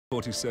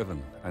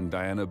47 and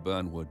Diana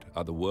Burnwood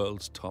are the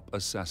world's top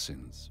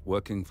assassins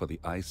working for the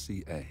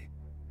ICA.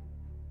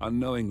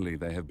 Unknowingly,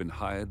 they have been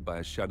hired by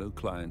a shadow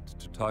client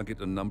to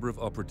target a number of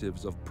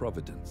operatives of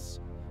Providence,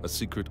 a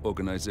secret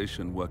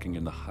organization working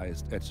in the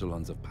highest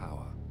echelons of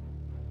power.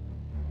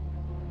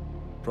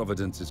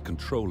 Providence's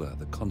controller,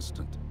 the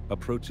Constant,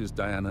 approaches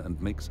Diana and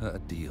makes her a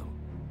deal.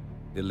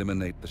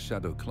 Eliminate the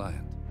shadow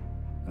client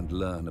and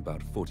learn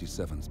about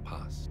 47's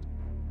past.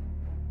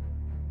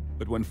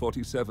 But when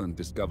 47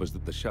 discovers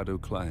that the shadow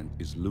client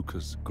is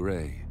Lucas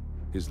Gray,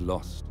 his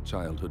lost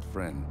childhood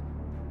friend,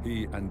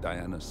 he and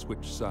Diana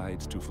switch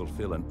sides to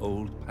fulfill an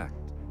old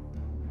pact: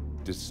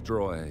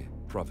 destroy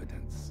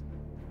Providence.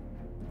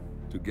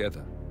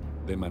 Together,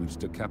 they manage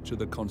to capture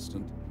the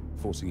Constant,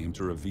 forcing him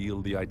to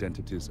reveal the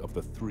identities of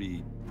the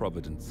 3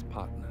 Providence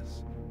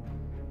partners.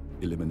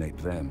 Eliminate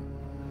them,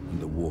 and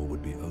the war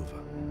would be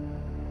over.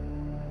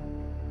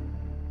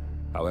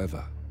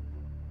 However,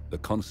 the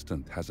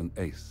Constant has an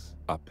ace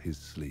up his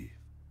sleeve.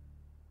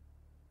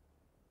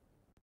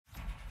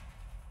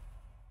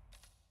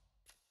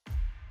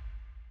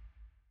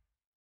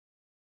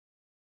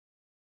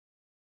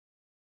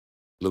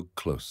 Look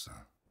closer.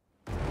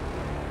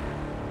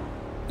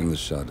 In the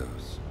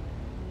shadows.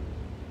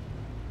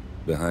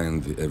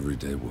 Behind the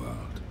everyday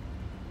world.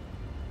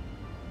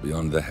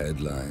 Beyond the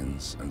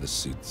headlines and the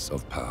seats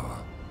of power.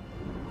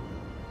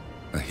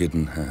 A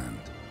hidden hand.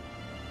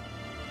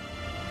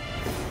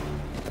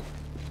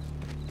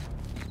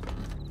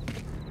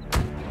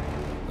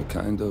 A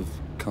kind of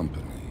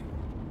company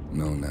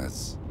known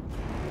as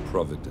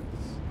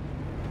Providence.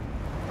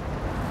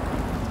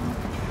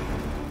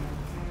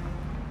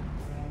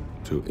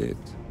 To it,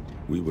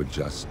 we were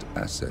just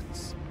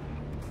assets.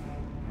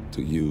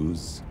 To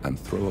use and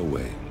throw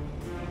away.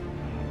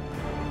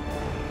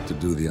 To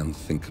do the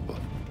unthinkable.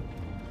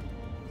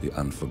 The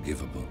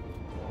unforgivable.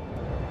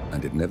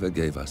 And it never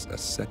gave us a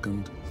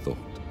second thought.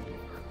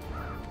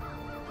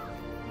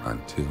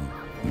 Until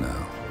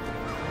now.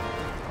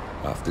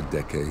 After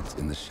decades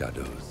in the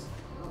shadows,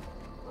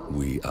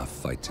 we are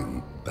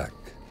fighting back.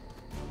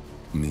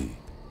 Me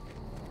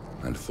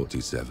and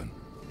 47.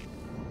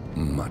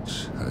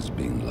 Much has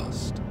been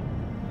lost,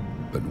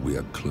 but we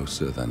are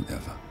closer than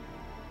ever.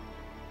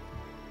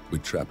 We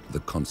trapped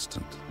the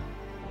Constant,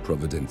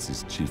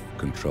 Providence's chief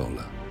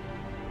controller,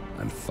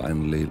 and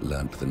finally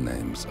learnt the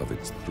names of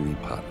its 3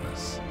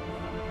 partners.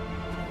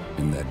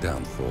 In their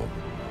downfall,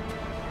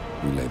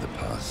 we lay the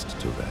past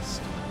to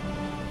rest.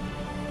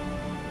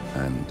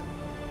 And,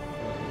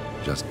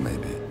 just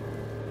maybe,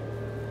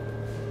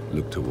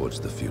 look towards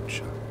the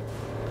future.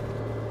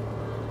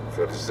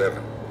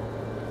 47.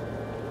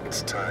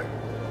 It's time.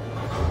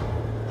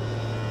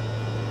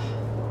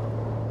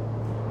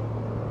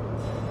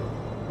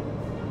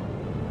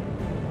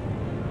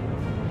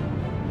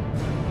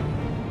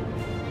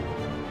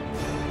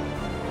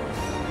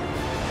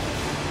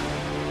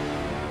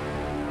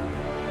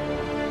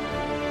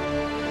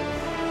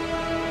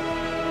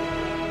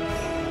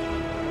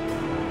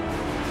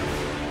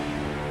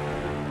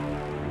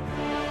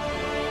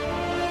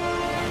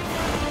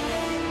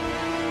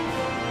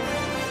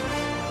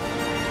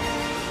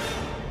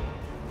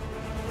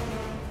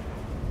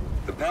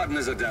 The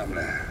partners are down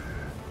there.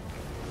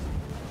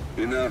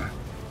 You know,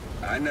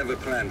 I never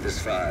planned this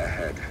far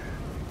ahead.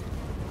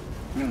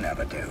 You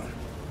never do.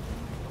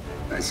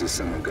 I see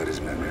someone got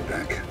his memory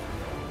back.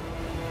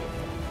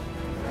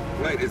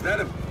 Wait, is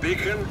that a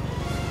beacon?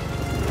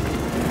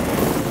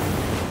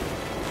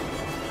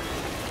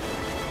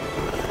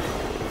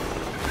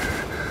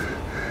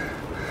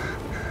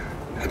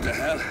 What the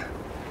hell?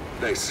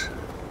 Base.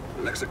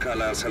 Alexa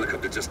Carlisle's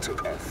helicopter just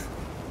took off.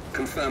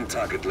 Confirm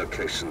target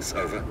locations,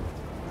 over.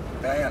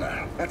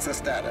 Diana, what's the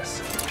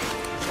status?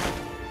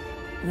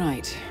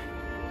 Right.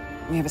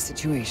 We have a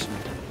situation.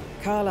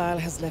 Carlisle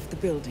has left the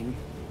building.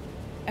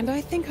 And I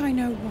think I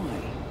know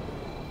why.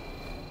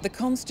 The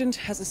Constant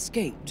has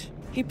escaped.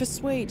 He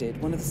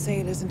persuaded one of the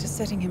sailors into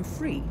setting him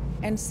free.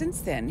 And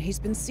since then, he's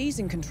been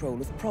seizing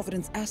control of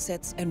Providence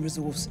assets and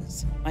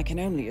resources. I can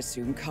only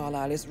assume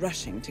Carlisle is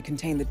rushing to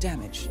contain the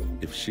damage.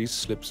 If she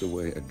slips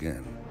away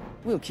again...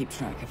 We'll keep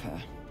track of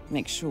her.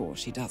 Make sure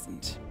she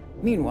doesn't.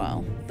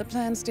 Meanwhile, the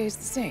plan stays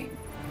the same.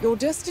 Your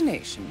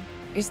destination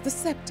is the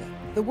Scepter,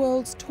 the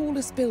world's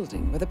tallest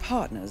building where the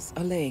partners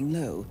are laying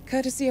low,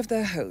 courtesy of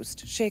their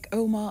host, Sheikh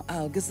Omar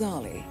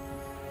Al-Ghazali.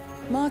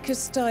 Marcus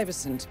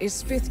Stuyvesant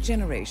is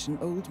 5th-generation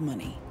old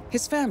money.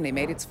 His family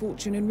made its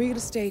fortune in real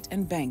estate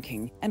and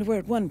banking, and were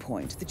at one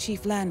point the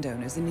chief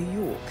landowners in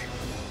New York.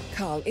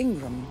 Carl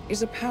Ingram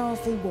is a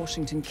powerful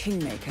Washington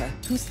kingmaker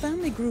whose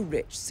family grew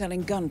rich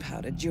selling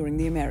gunpowder during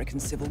the American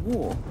Civil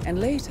War, and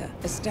later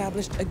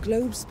established a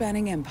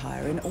globe-spanning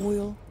empire in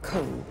oil,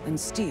 coal, and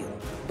steel.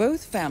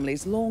 Both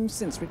families long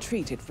since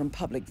retreated from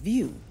public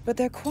view, but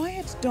their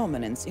quiet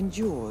dominance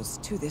endures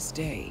to this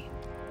day.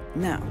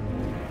 Now,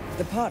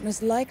 the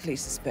partners likely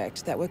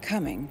suspect that we're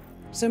coming,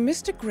 so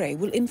Mr. Gray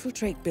will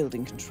infiltrate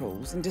building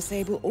controls and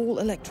disable all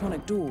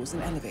electronic doors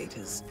and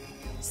elevators.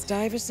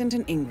 Stuyvesant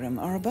and Ingram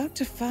are about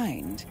to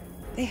find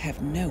they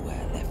have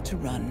nowhere left to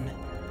run.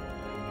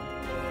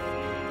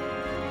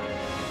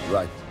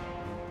 Right.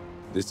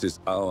 This is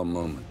our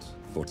moment,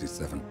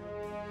 47.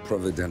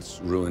 Providence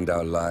ruined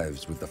our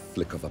lives with the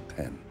flick of a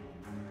pen.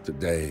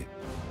 Today,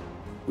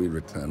 we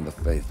return the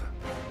favor.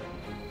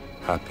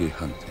 Happy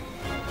hunting.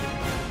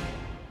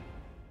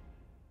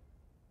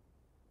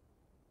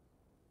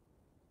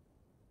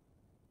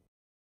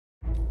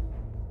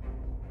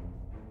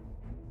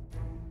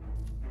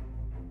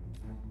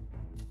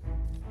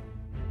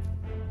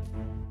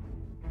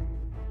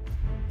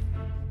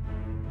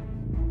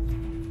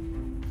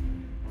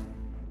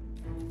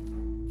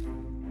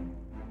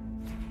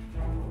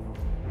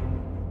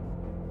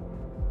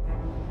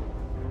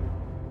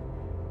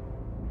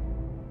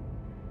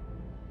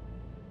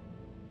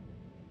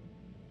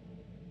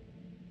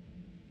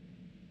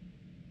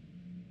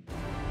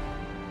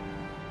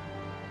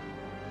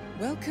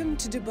 Welcome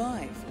to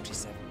Dubai,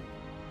 47.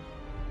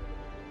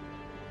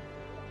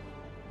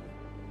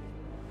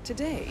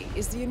 Today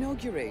is the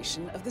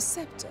inauguration of the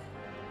scepter,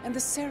 and the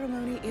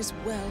ceremony is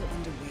well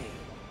underway.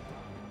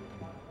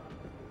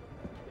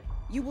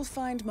 You will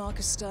find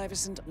Marcus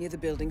Stuyvesant near the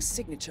building's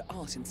signature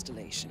art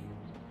installation.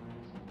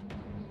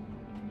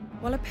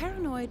 While a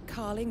paranoid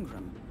Carl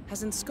Ingram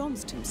has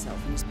ensconced himself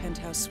in his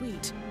penthouse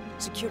suite,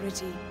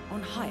 security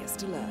on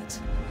highest alert.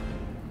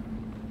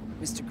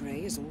 Mr.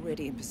 Gray is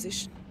already in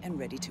position and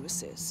ready to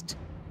assist.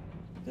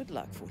 Good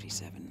luck,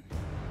 47.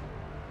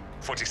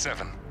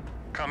 47.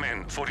 Come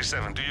in.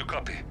 47, do you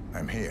copy?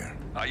 I'm here.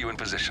 Are you in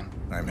position?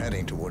 I'm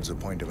heading towards the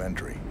point of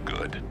entry.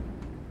 Good.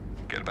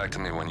 Get back to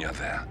me when you're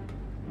there.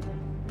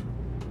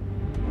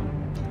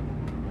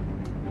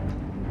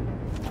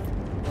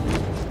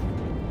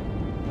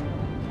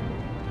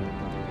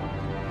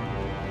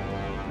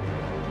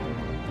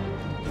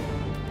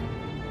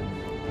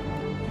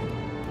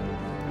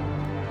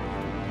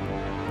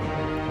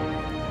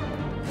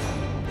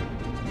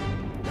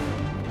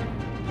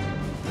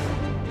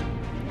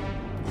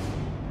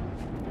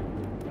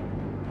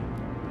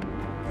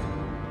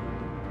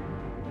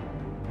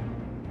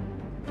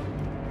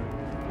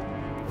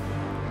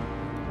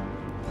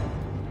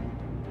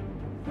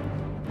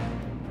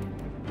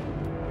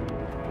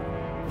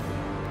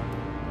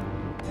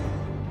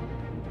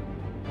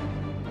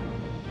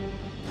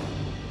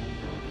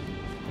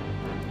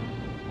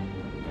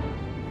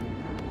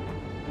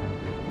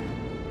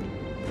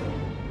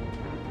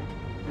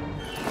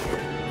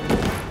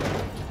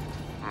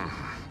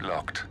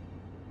 Locked.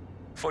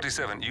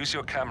 47, use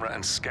your camera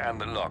and scan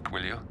the lock,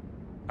 will you?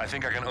 I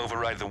think I can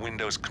override the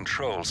Windows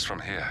controls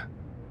from here.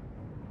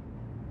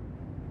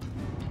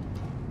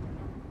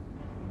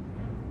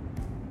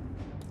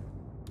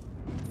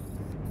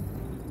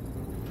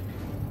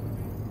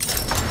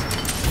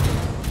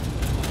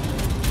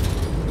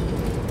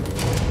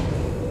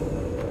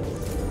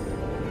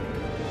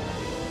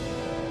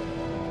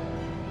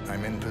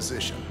 I'm in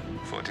position.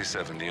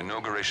 47, the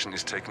inauguration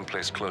is taking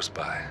place close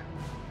by.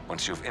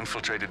 Once you've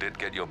infiltrated it,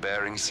 get your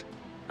bearings.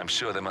 I'm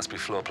sure there must be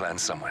floor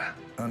plans somewhere.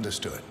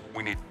 Understood.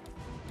 We need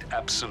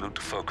absolute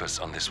focus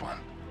on this one.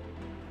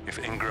 If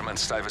Ingram and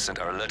Stuyvesant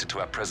are alerted to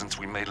our presence,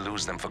 we may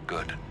lose them for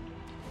good.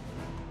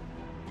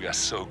 We are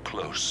so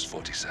close,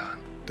 47.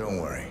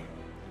 Don't worry.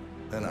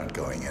 They're not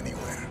going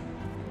anywhere.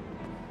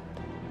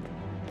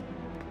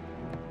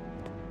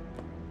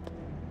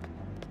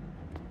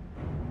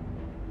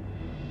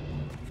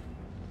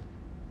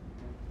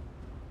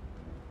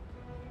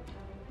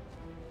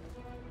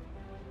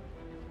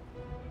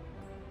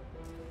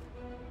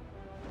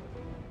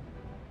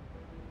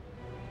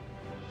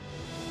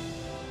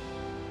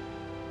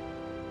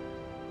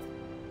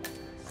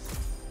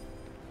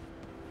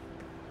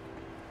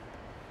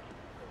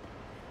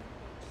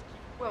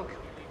 Welcome.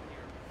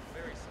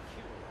 Very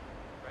secure,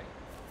 right?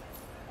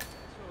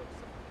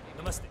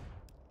 So Namaste.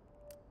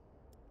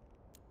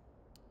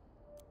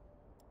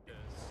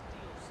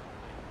 steal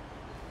something.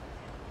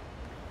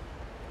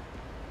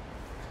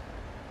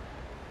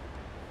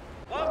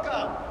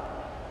 Welcome!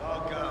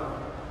 Welcome.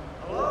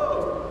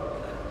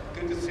 Hello!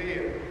 Good to see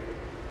you.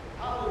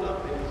 How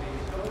lovely to see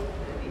so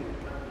many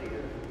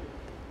familiar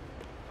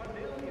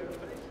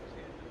faces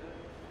here today.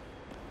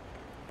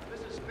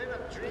 This has been a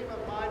dream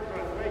of mine for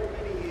a great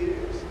many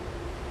years.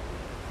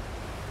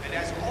 And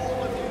as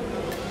all of you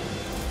know,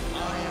 I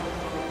am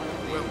one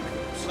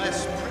of the less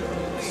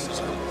privileged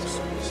sons,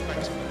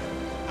 respectively,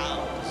 Al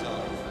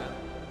Kazali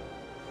family.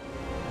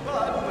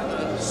 But with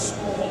a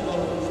small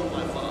loan from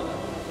my father,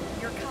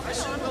 I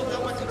soon built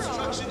up a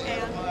construction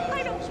empire.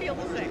 I don't feel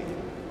the same.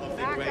 Of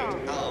the great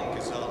Al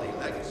Kazali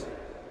legacy.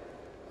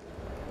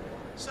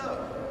 So,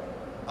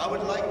 I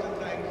would like to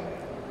thank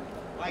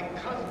my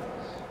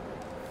cousins,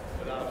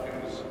 without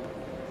whose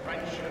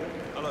friendship.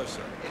 Hello,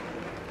 sir.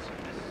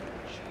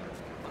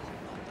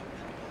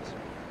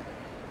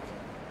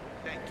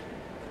 Thank you.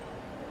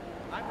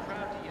 I'm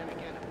proud to yet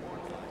again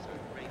immortalize our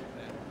great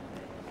event.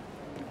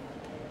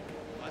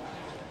 But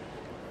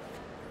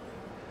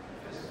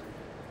this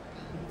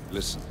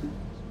Listen,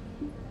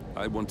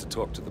 I want to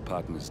talk to the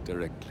partners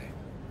directly.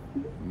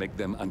 Make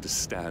them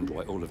understand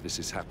why all of this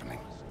is happening.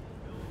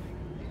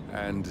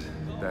 And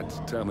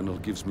that terminal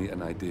gives me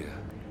an idea.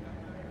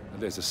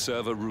 There's a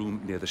server room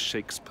near the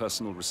Sheikh's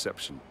personal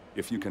reception.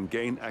 If you can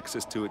gain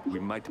access to it, we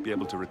might be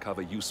able to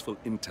recover useful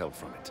intel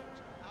from it.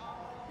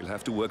 We'll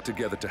have to work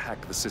together to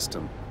hack the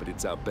system, but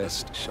it's our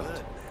best shot.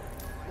 Good,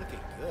 man. Looking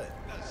good.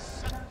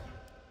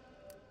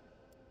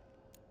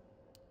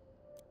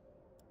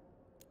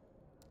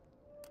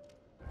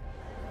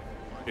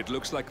 It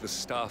looks like the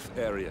staff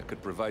area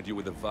could provide you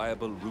with a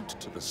viable route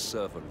to the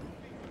server room.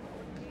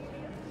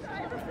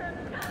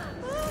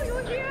 Oh,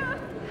 you're here!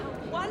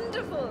 How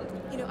wonderful!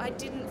 You know, I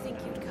didn't think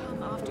you'd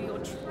come after your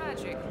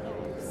tragic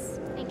loss.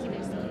 Thank you,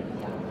 Lucy.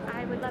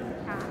 I would love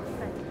to chat,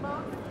 but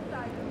Mark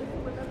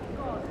decided with a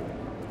god.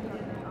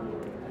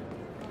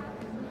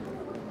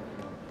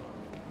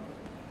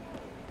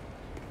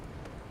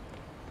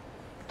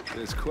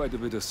 There's quite a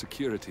bit of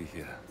security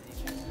here.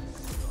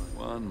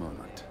 One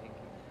moment.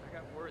 I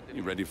got word that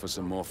You ready for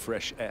some more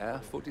fresh air,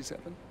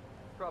 47?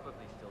 probably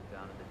still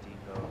down at the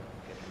depot,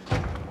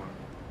 getting warm.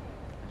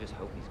 I just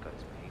hope he's got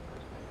his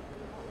papers.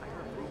 I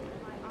heard rumors.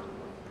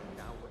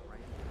 Now what,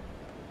 right?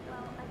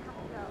 Well, I have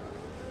to go.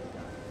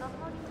 I'll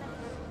call you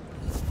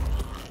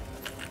later.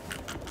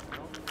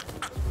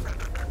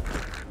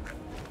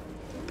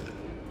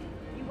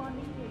 You are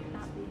needed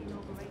at the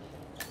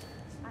inauguration.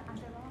 And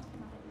there are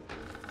some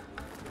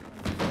others.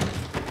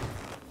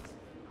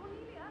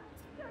 Cornelia,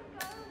 don't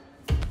go!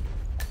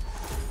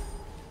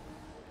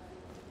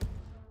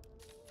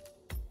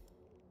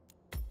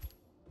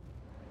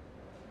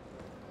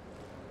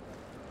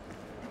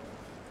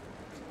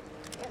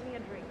 Get me a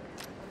drink.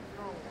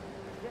 Strong.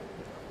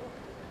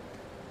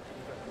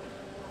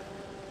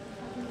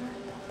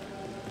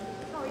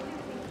 Sorry,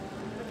 Lucy,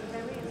 but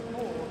there is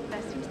more.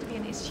 There seems to be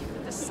an issue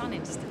with the sun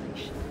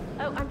installation.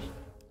 Oh, I'm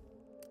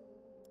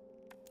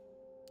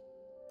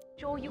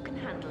sure you can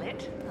handle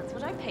it. That's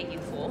what I pay you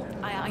for.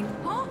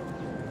 Huh?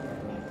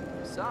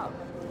 Sup?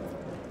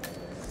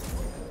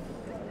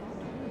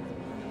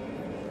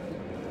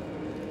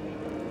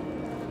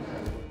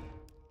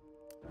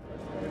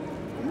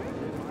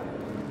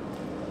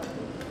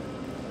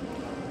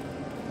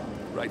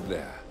 Right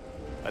there.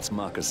 That's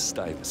Marcus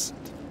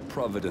Stuyvesant,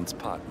 Providence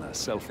partner,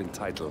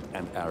 self-entitled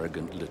and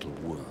arrogant little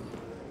worm.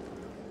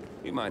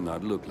 He might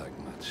not look like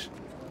much,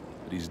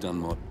 but he's done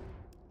more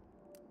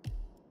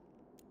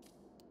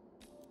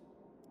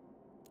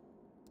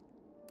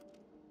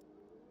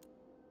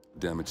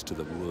damage to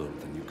the world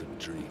than you could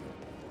dream.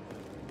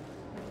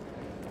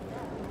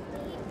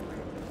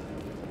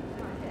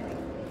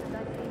 And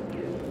I pay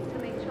you to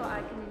make sure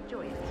I can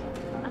enjoy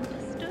it.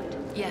 Understood?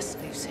 Yes,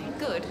 Lucy.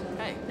 Good.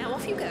 Hey, now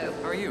off you go.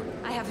 How are you?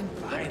 I have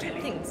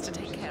important things to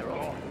take care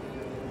of.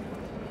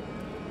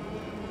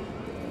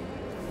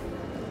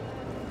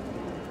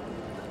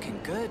 Looking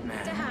good,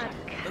 man. Dad.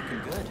 Looking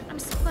good. I'm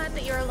so glad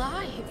that you're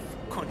alive.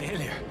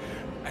 Cornelia,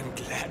 I'm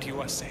glad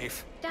you are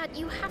safe. Dad,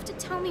 you have to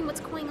tell me what's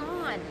going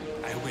on.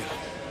 I will.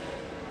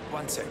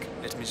 One sec.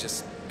 Let me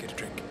just get a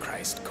drink.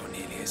 Christ,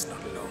 Cornelia is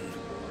not alone.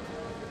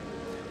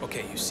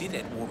 Okay, you see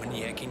that woman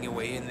yakking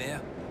away in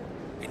there?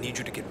 I need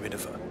you to get rid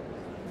of her.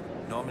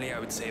 Normally I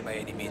would say by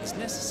any means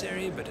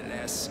necessary, but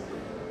alas,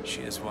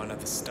 she is one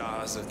of the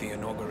stars of the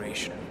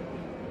inauguration.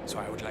 So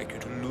I would like you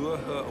to lure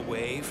her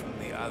away from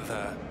the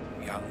other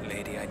young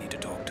lady I need to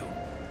talk to.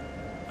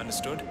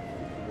 Understood?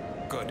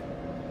 Good.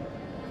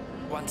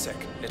 One sec.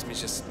 Let me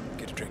just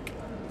get a drink.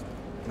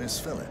 Miss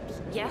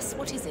Phillips, Yes,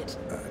 what is it?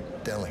 a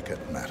delicate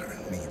matter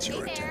needs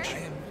your Hey there. I attention.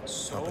 am Up in the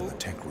so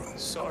tech room.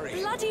 sorry.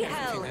 Bloody Everything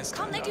hell! has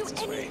Can't they turned do out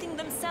this way. anything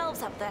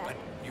themselves up there? But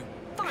you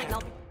Fine, have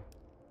I'll...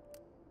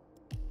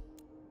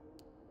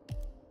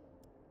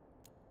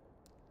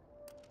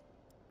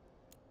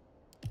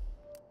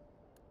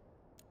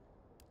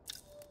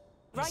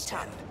 Right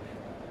up. understand.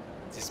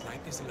 This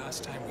might be the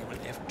last time we will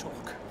ever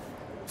talk.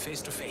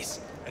 Face to face,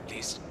 at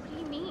least. What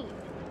do you mean?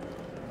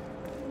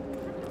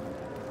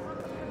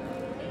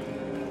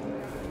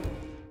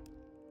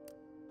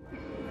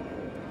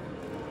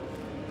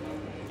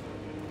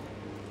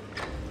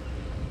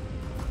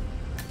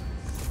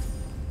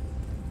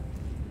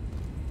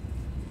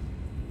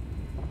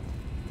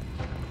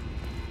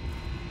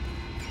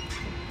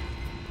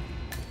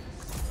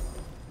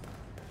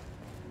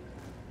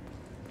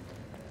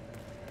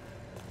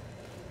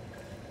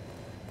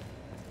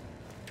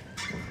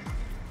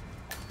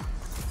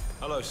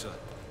 Hello, sir.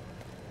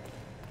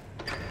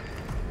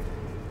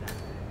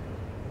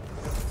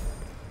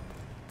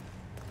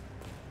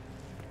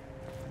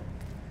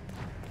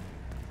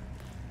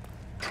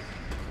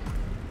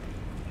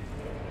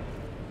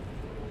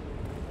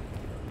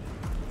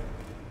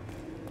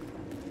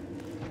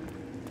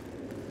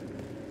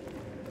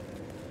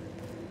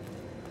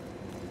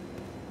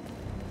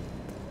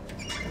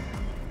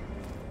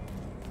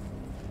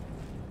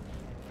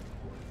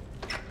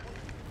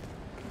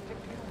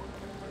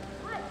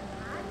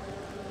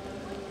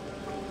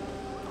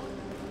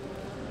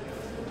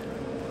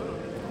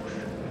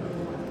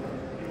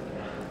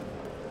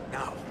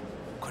 Now,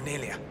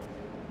 Cornelia,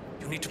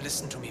 you need to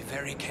listen to me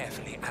very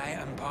carefully. I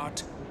am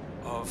part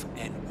of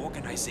an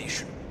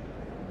organization.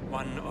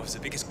 One of the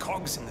biggest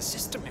cogs in the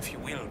system, if you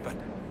will, but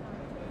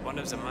One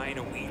of the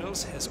minor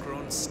wheels has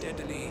grown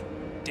steadily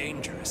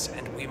dangerous,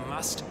 and we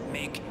must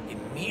make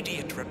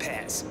immediate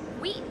repairs.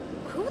 We?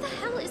 Who the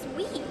hell is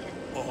we?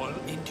 All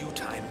in due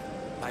time,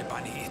 my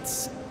bunny.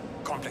 It's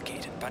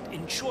complicated, but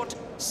in short,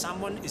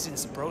 someone is in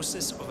the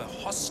process of a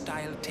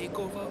hostile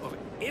takeover of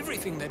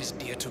everything that is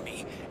dear to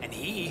me, and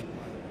he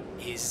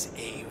is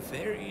a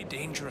very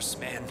dangerous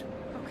man.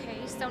 Okay,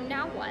 so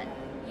now what?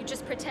 You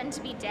just pretend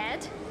to be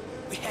dead?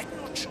 We had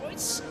no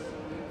choice.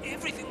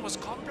 Everything was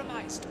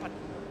compromised, but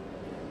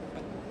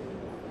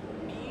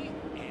me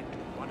and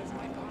one of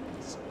my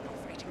partners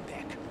are fighting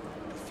back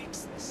to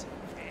fix this,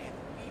 and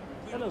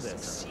we will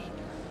succeed.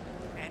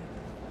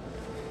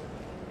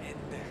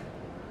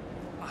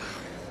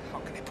 How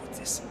can I put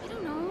this? I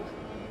don't know.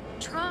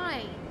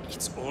 Try.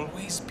 It's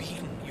always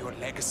been your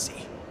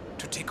legacy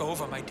to take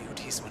over my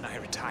duties when I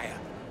retire.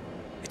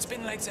 It's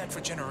been like that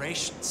for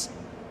generations.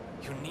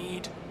 You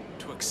need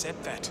to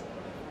accept that.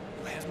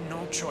 You have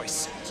no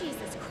choice.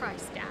 Jesus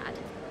Christ, Dad.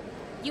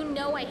 You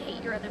know I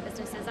hate your other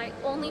businesses. I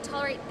only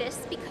tolerate this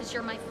because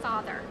you're my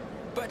father.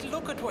 But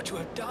look at what you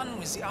have done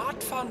with the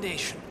Art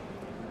Foundation.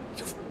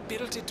 You've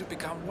built it to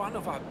become one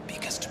of our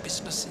biggest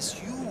businesses.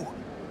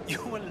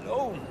 You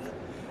alone.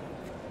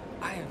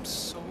 I am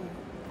so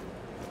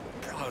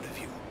proud of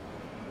you.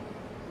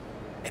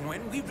 And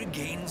when we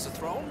regain the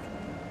throne,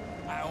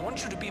 I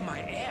want you to be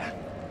my heir.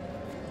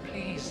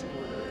 Please,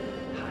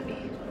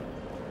 honey,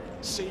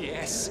 say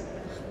yes.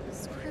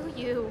 Screw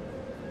you.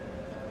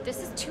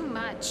 This is too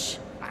much.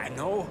 I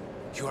know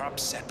you're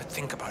upset, but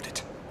think about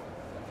it.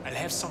 I'll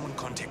have someone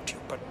contact you,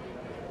 but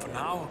for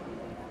now,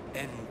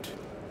 and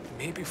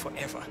maybe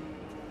forever,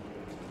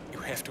 you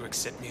have to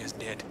accept me as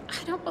dead.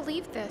 I don't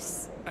believe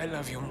this. I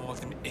love you more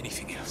than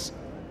anything else.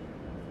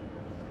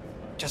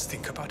 Just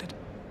think about it.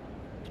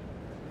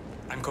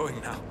 I'm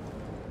going now.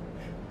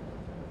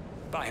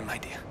 Bye, my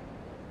dear.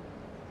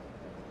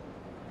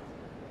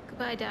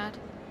 Goodbye, Dad.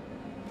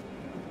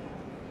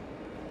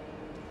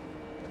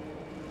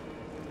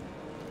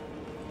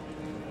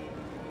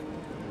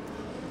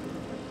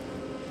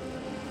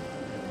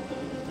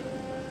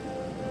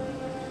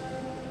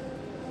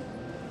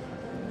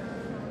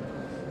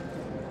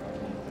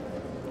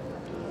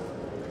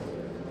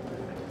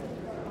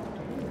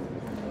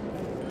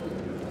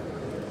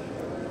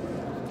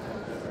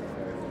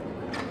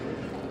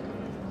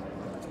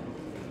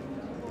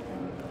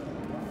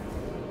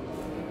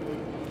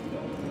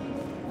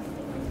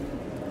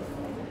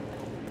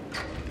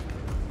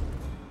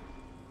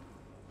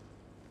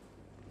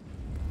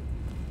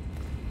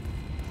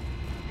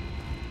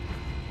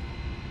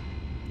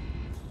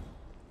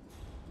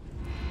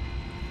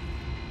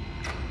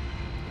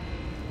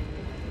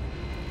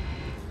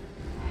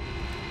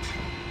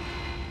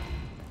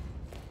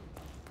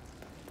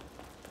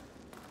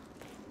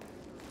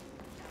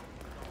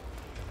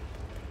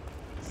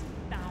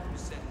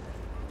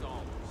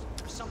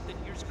 Something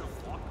you're just gonna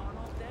walk on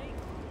all day?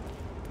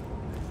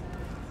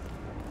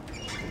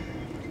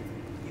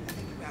 You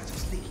think about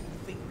just leaking your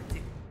finger and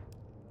dick.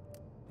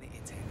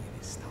 It's any of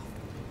this stuff.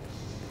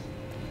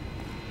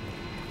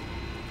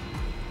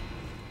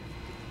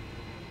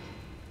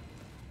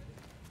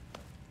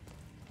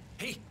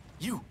 Hey,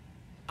 you!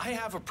 I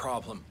have a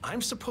problem.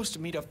 I'm supposed to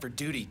meet up for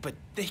duty, but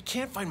they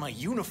can't find my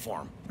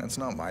uniform. That's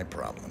not my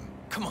problem.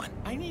 Come on,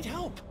 I need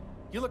help.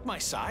 You look my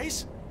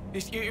size.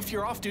 If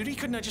you're off duty,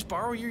 couldn't I just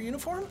borrow your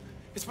uniform?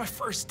 It's my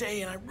first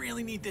day, and I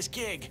really need this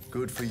gig.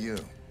 Good for you.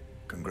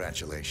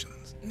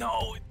 Congratulations.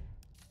 No.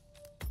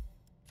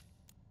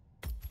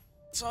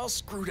 It's all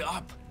screwed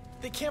up.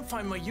 They can't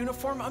find my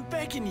uniform. I'm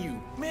begging you,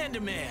 man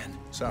to man.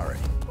 Sorry.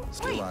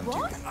 Still on duty.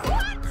 What?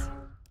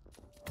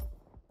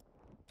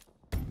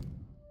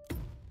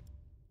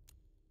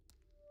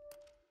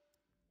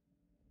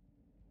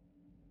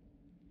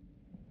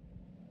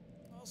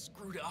 All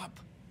screwed up.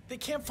 They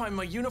can't find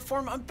my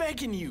uniform. I'm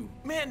begging you,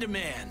 man to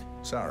man.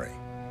 Sorry.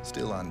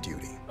 Still on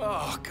duty.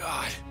 Oh,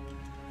 God.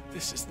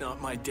 This is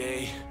not my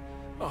day.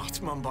 Oh, it's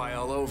Mumbai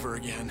all over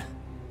again.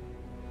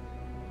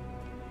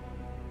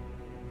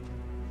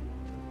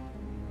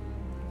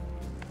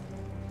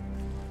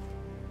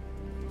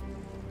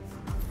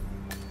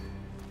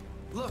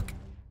 Look.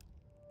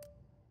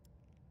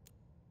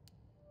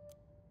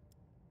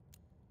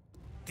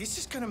 This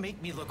is gonna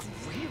make me look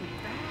really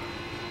bad.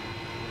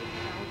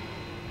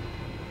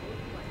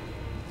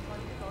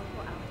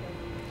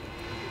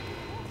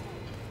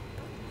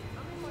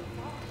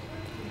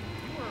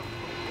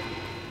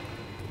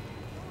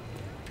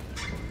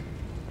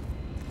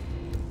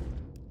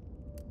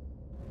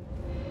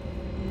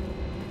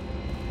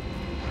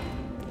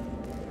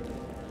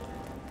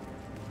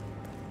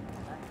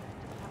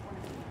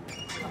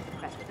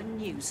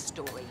 News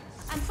story.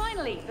 And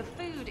finally, the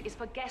food is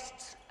for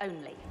guests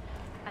only.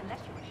 Unless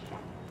you're a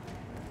chef.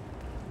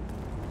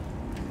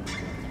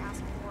 To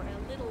ask for a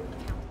little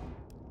accountability,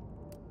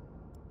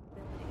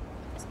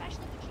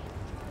 especially the chief.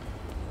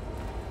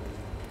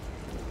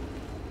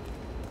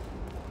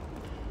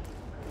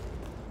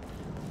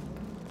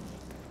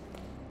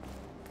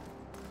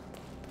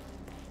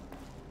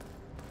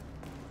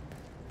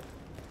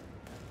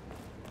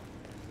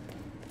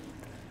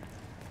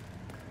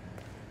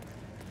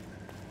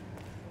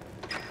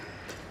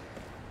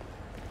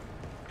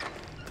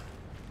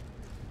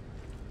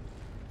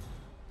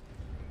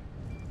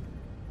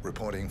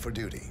 reporting for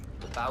duty.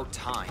 About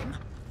time.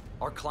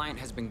 Our client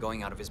has been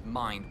going out of his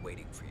mind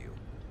waiting for you.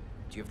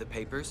 Do you have the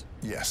papers?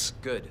 Yes.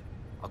 Good.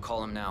 I'll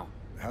call him now.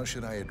 How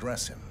should I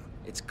address him?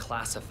 It's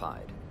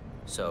classified,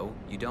 so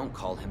you don't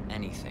call him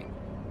anything.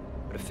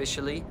 But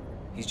officially,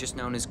 he's just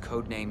known as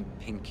codename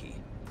Pinky.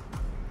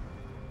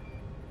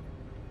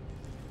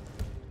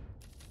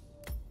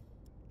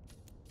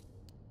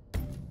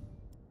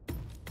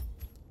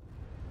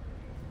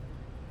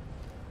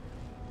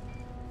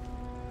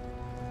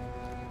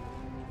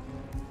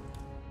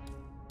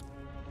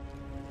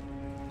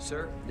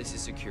 Sir, this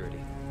is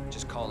security.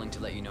 Just calling to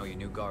let you know your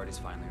new guard has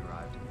finally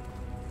arrived.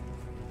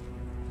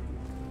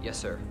 Yes,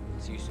 sir.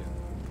 See you soon.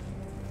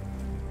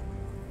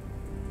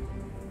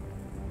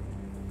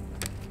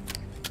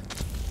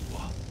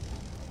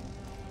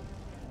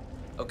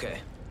 Okay,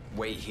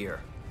 wait here.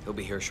 He'll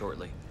be here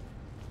shortly.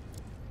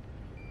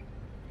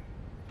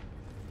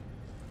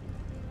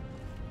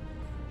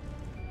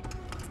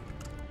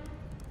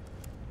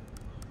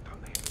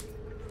 Don't they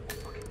have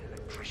fucking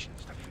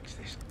electricians to fix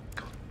this?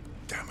 God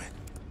damn it.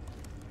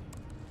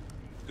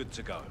 Good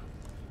to go.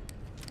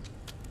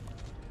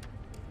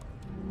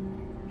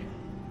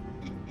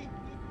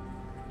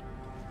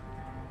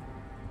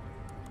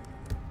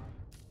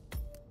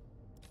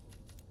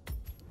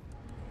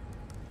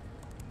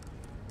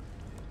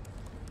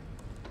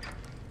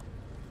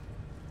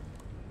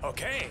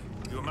 Okay,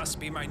 you must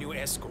be my new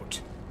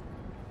escort.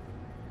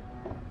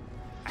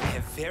 I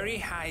have very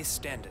high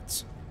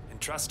standards, and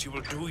trust you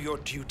will do your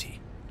duty.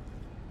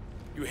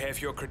 You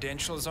have your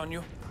credentials on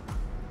you?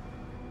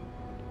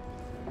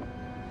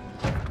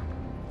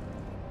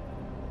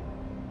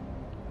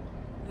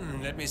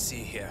 Let me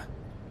see here.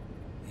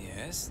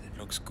 Yes, that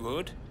looks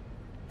good.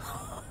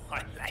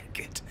 I like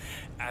it.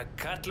 A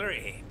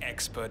cutlery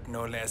expert,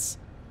 no less.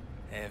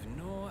 I have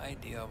no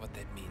idea what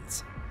that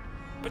means.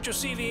 But your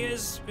CV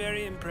is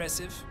very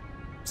impressive.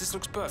 This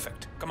looks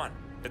perfect. Come on,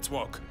 let's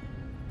walk.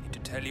 I need to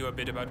tell you a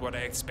bit about what I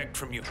expect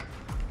from you.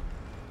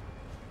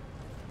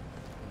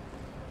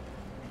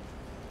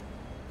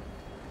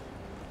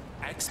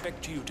 I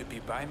expect you to be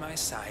by my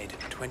side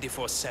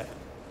 24/7,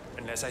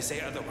 unless I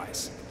say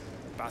otherwise.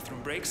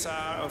 Bathroom breaks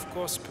are, of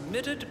course,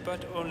 permitted,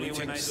 but only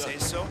when I say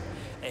so.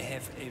 I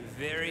have a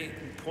very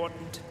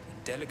important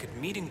and delicate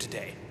meeting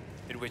today,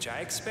 in which I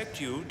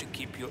expect you to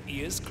keep your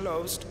ears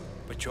closed,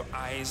 but your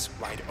eyes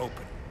wide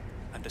open.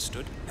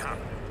 Understood? Now,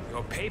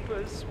 your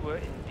papers were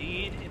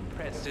indeed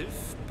impressive,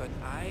 but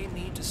I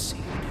need to see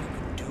what you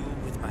can do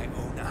with my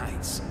own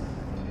eyes.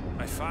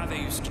 My father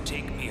used to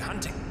take me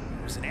hunting.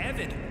 He was an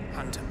avid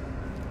hunter.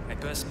 I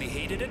personally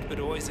hated it, but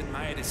always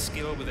admired his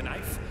skill with a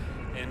knife,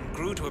 and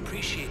grew to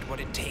appreciate what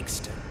it takes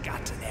to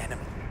gut an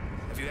animal.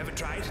 Have you ever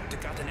tried to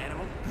gut an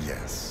animal?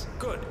 Yes.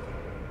 Good.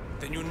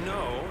 Then you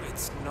know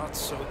it's not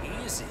so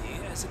easy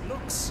as it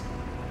looks.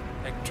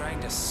 Like trying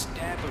to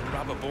stab a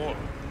rubber ball.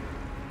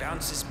 It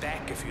bounces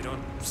back if you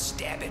don't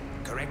stab it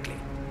correctly.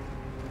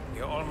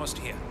 You're almost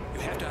here.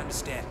 You have to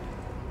understand.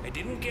 I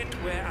didn't get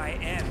where I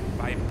am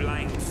by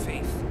blind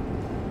faith.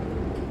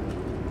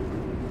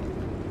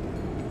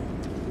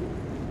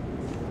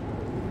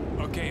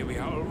 Okay, we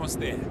are almost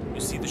there. You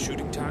see the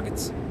shooting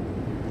targets?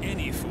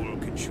 Any fool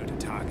can shoot a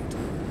target.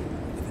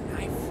 With a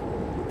knife?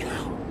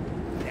 No.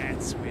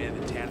 That's where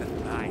the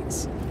talent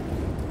lies.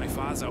 My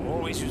father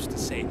always used to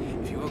say,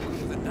 if you are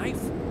good with a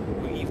knife,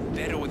 you're even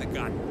better with a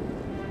gun.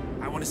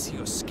 I want to see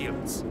your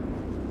skills.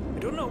 I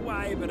don't know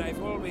why, but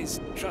I've always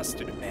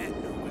trusted a man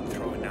who could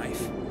throw a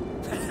knife.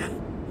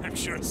 I'm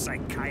sure a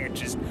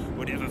psychiatrist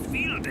would have a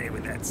field day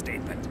with that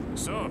statement.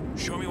 So,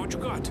 show me what you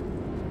got.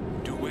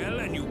 Do well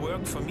and you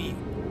work for me.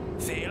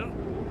 Fail,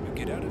 you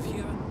get out of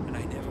here, and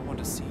I never want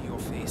to see your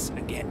face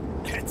again.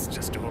 Let's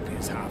just hope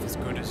he's half as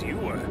good as you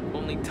were.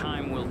 Only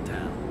time will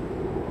tell.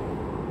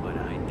 But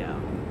I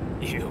doubt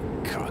it. You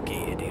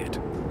cocky idiot.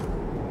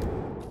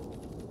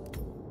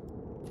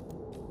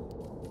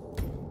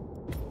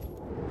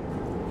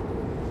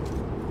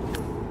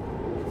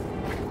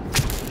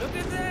 Look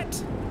at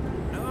that!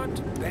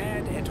 Not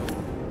bad at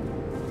all.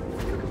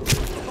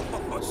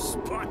 Oh,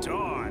 spot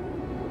on!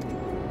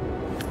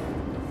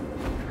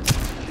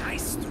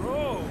 Nice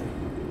throw!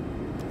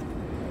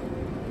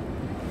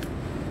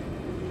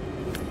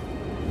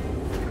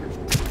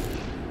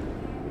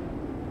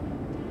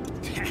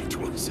 That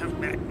was a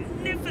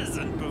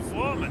magnificent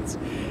performance.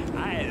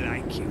 I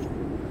like you.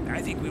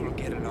 I think we will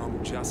get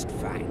along just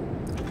fine.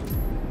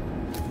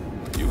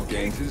 You've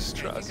gained his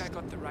trust. I think I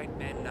got the right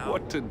man now.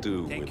 What to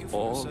do Thank you with for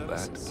your all that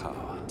services.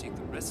 power? Take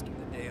the rest of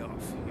the day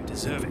off. You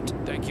deserve it.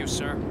 Thank you,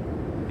 sir.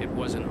 It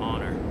was an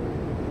honor.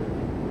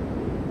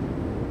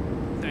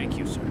 Thank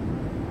you, sir.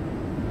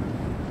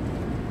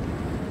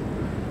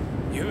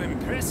 You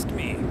impressed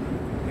me.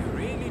 You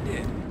really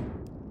did.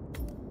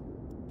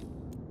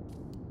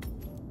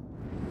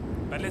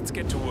 But let's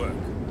get to work.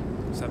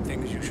 Some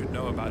things you should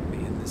know about me,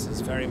 and this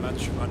is very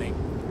much running.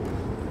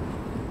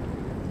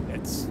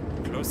 It's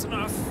close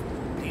enough.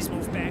 Please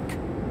move back.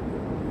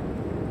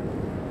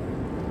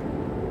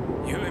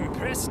 You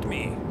impressed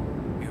me.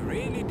 You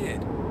really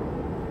did.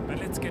 But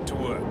let's get to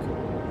work.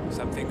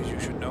 Some things you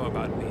should know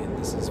about me, and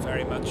this is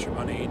very much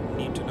on a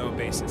need-to-know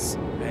basis.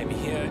 I am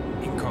here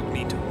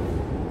incognito.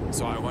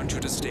 So I want you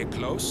to stay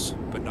close,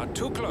 but not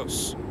too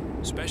close.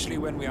 Especially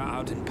when we are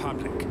out in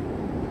public.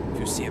 If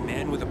you see a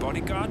man with a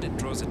bodyguard, it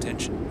draws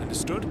attention.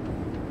 Understood?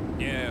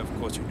 Yeah, of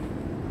course you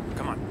do.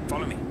 Come on,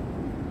 follow me.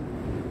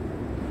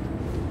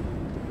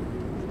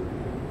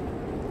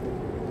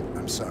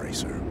 I'm sorry,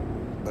 sir,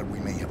 but we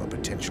may have a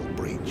potential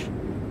breach.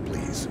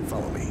 Please,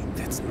 follow me.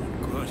 That's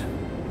not good.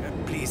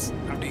 Please,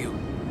 after you.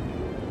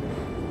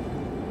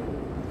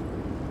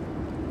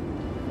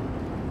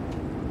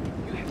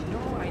 You have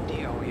no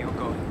idea where you're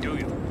going, do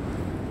you?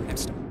 And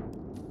stop.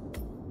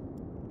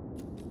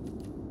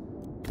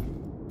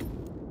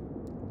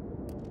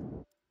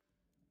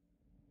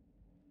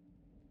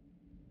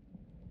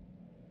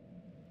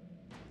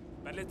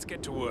 But let's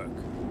get to work.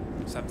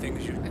 Some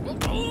things you...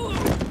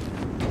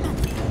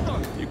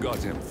 You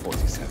got him,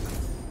 47.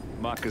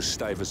 Marcus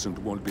Stuyvesant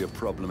won't be a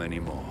problem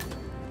anymore.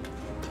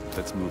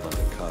 Let's move on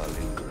to Carl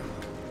Ingram.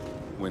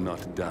 We're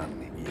not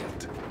done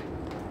yet.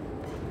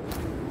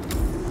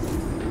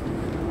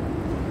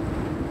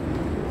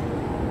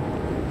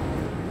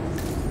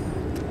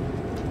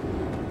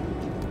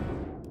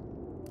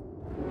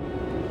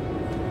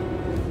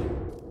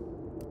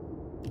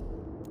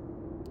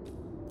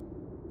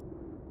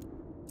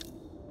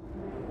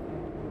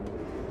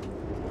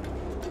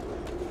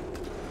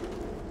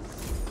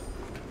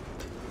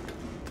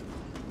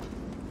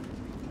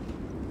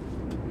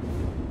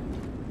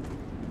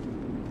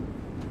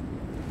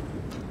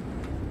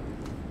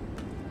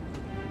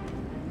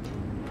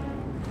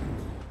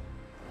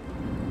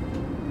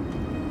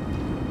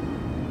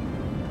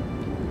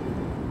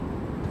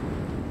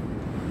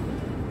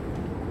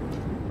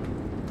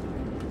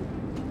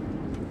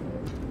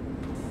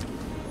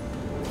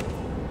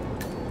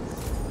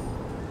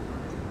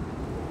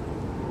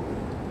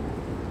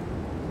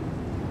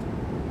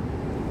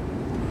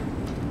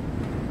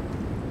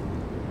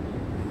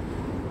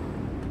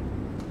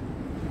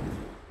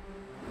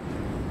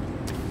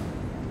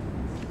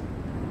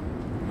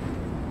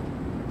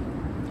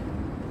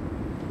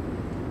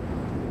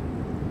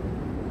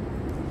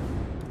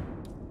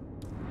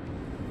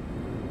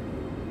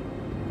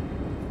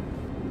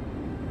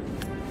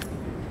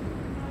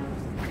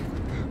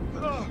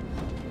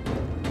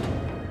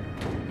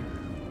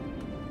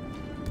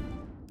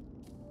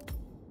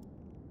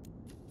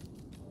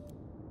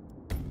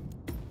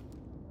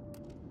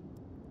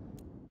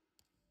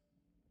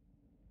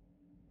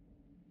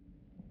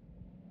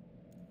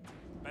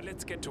 But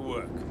let's get to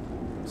work.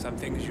 Some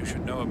things you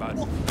should know about...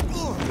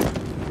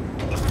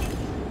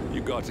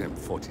 You got him,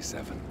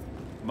 47.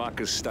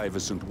 Marcus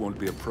Stuyvesant won't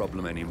be a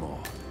problem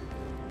anymore.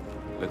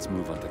 Let's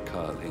move on to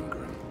Carl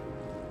Ingram.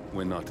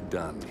 We're not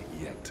done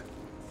yet.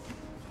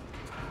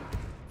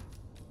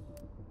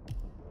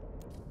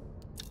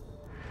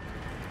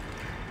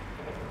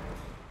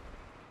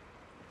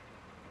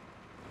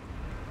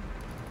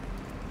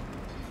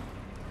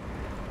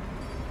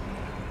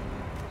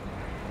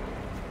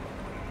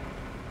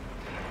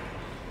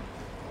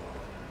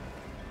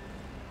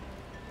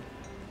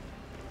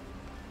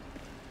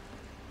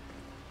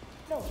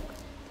 Look,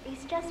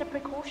 it's just a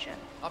precaution.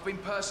 I've been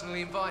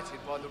personally invited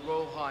by the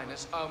Royal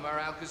Highness Omar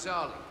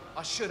Al-Ghazali.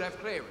 I should have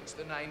clearance.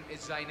 The name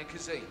is Zaina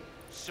Kazim.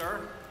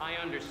 Sir, I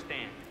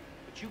understand,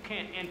 but you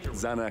can't enter...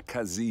 Zana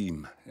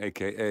Kazim,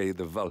 a.k.a.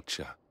 the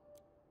Vulture.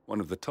 One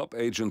of the top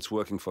agents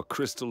working for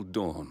Crystal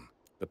Dawn,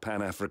 the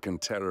Pan-African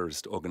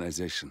terrorist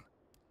organization.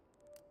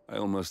 I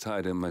almost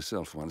hired him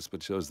myself once,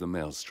 but chose the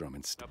Maelstrom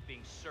instead. Not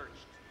being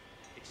searched.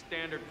 It's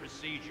standard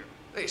procedure.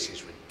 This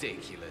is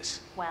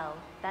ridiculous. Well,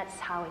 that's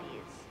how it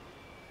is.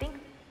 Think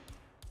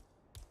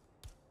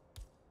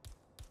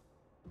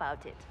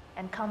about it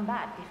and come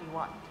back if you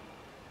want.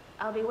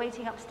 I'll be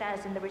waiting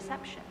upstairs in the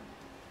reception.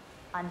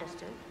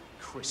 Understood?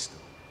 Crystal.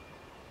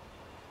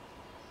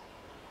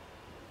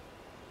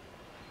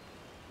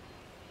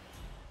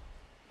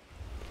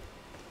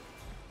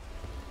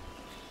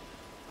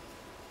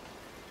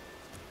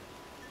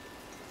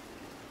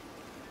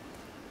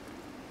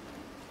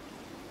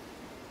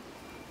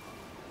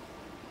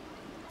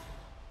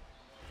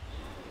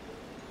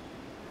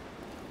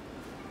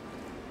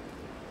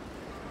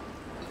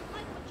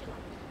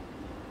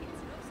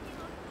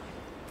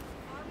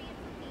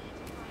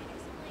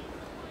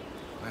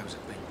 That was a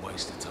big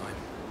waste of time.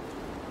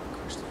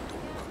 Crystal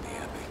Dawn won't be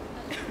happy.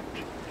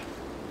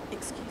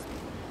 Excuse me.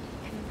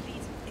 Can you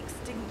please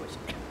extinguish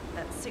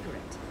that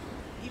cigarette?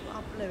 You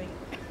are blowing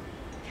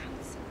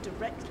cancer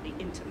directly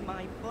into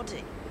my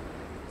body.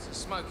 It's a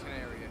smoking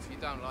area. If you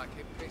don't like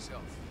it, piss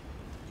off.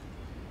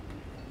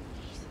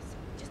 Jesus,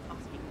 just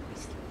ask me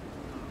nicely.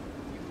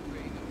 You were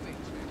being a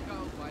bitch, man. Go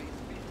away.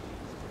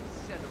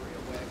 It's celery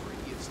or whatever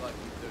idiots like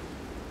you do.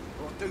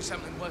 Or do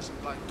something worse than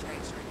blowing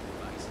cancer in your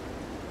face.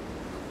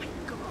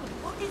 God,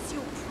 what is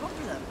your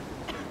problem?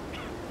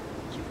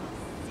 You are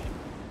sick.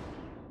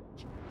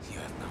 You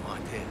have no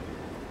idea.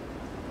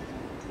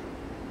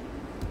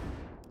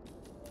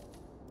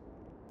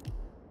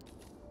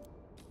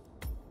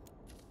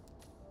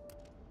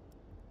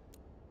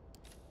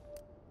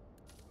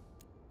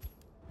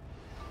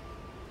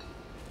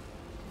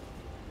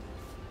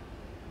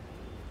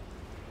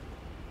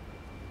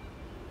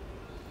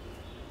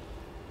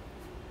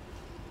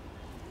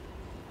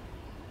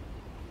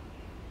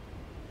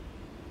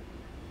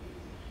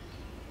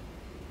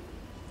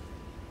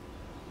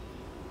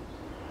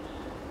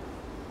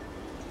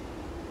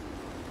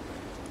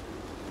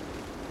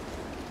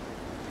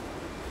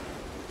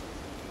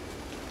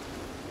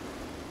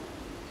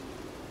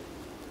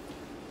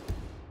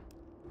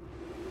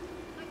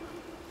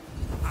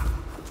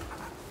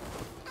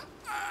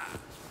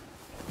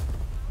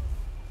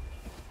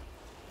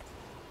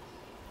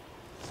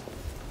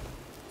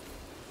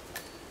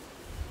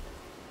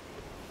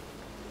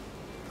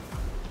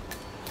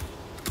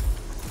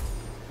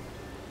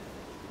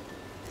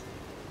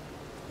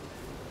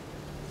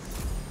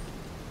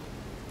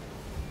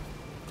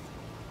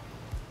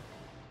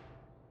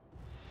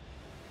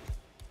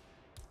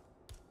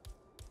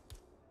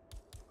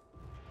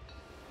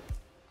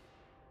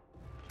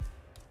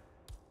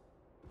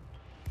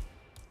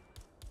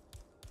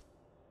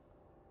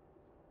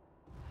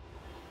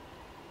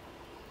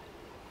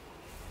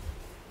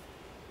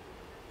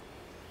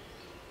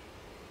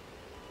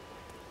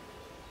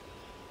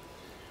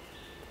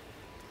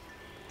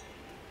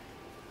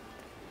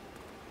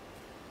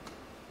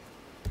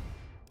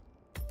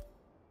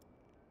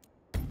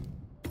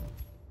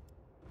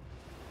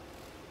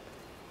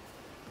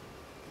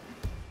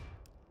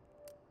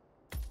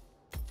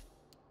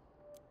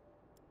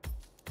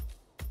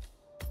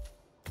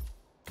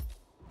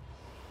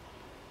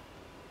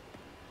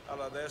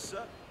 fella there,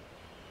 sir.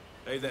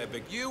 Hey there,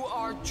 big... You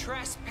are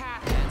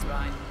trespassing. Hands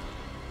behind.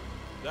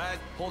 That...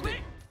 Hold it.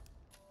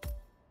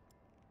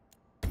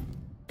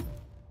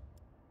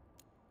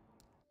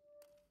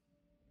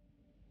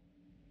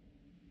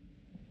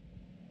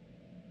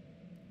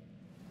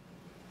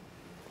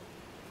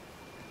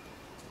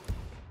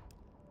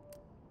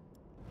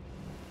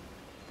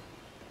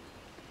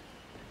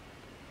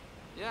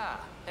 Yeah,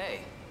 hey.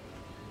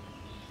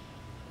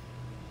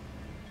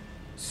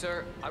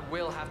 Sir, I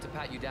will have to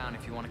pat you down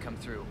if you want to come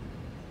through.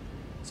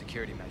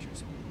 Security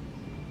measures.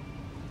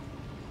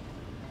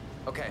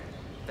 Okay,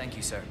 thank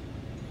you, sir.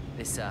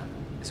 This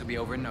will be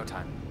over in no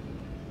time.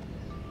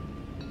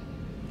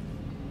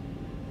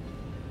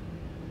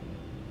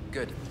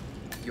 Good.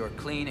 You're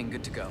clean and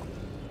good to go.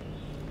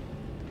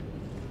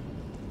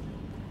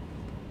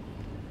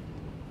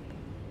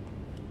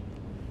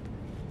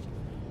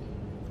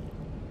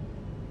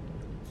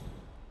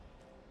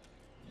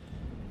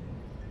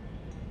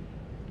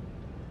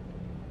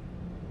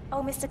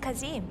 Oh, Mr.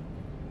 Kazim.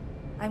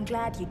 I'm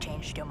glad you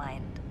changed your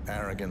mind.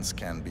 Arrogance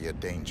can be a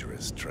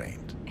dangerous trait.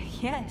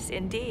 Yes,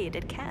 indeed,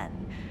 it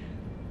can.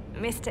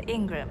 Mr.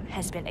 Ingram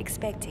has been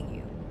expecting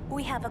you.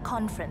 We have a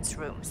conference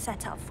room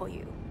set up for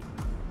you.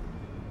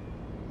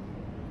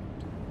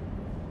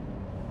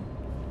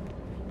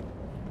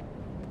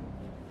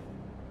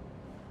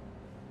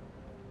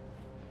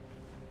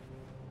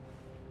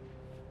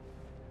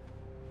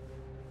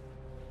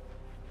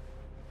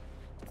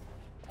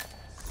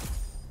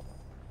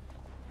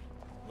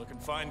 Looking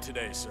fine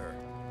today, sir.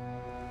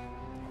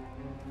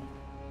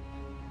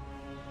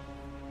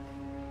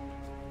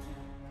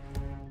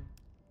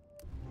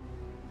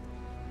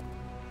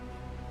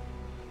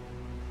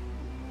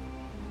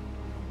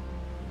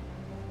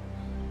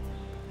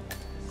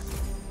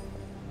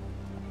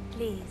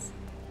 Please,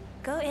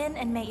 go in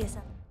and make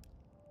yourself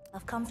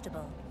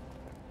comfortable.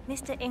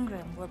 Mr.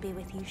 Ingram will be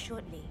with you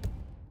shortly.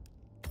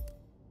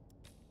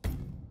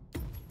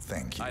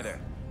 Thank you. Hi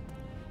there.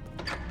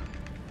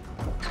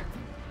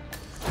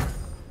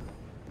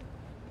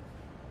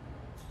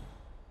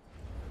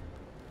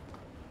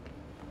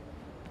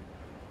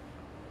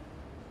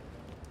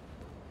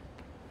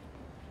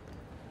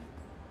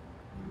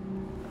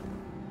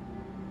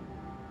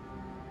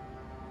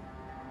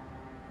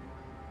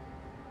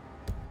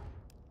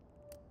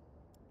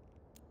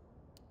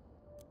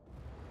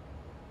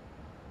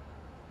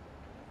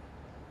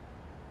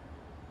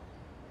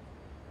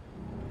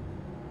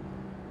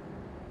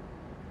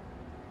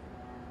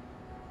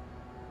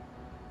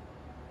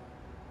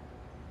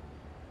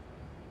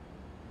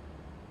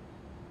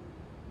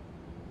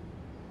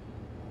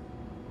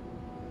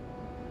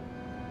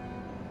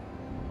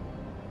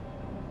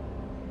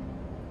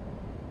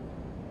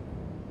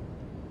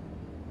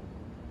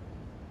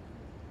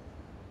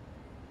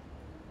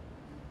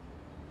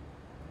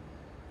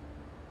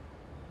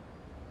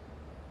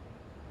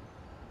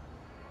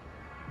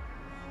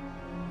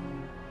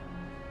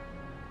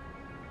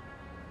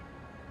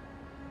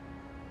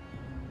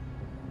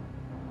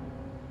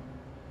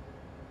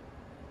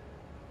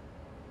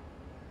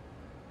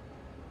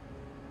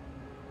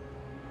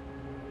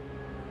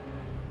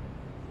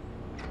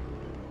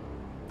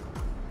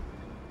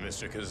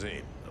 Mr.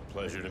 Kazim, a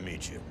pleasure to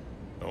meet you.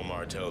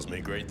 Omar tells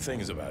me great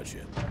things about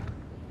you.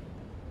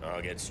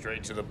 I'll get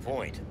straight to the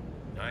point.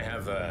 I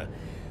have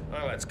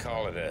well, let's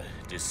call it a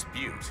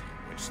dispute,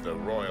 which the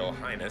Royal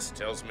Highness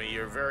tells me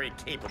you're very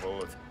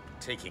capable of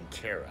taking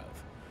care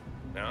of.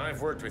 Now,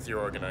 I've worked with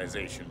your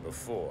organization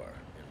before,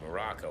 in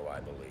Morocco,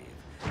 I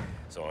believe,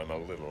 so I'm a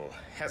little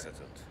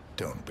hesitant.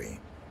 Don't be.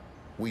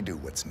 We do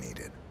what's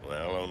needed.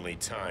 Well, only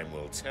time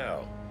will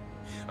tell.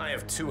 I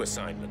have 2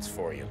 assignments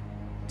for you.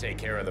 Take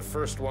care of the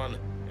first one,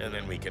 and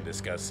then we can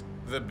discuss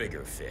the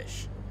bigger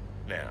fish.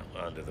 Now,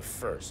 on to the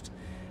first.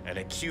 An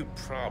acute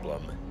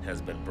problem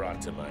has been brought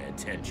to my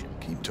attention.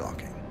 Keep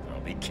talking.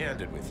 I'll be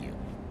candid with you.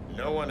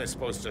 No one is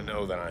supposed to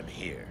know that I'm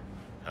here.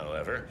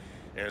 However,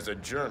 there's a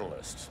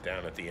journalist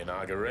down at the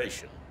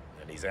inauguration,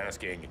 and he's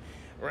asking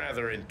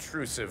rather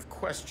intrusive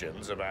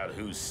questions about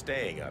who's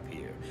staying up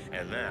here,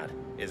 and that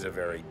is a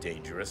very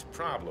dangerous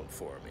problem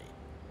for me.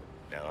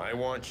 Now, I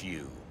want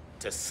you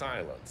to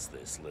silence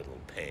this little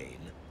pain.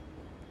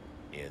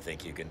 You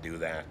think you can do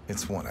that?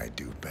 It's what I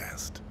do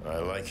best. I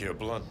like your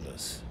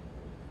bluntness.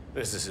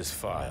 This is his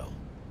file.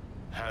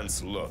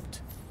 Hans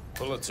looked.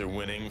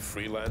 Pulitzer-winning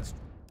freelance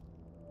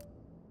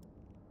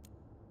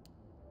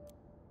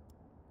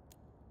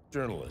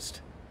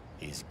journalist.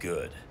 He's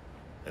good,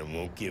 and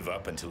won't give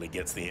up until he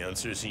gets the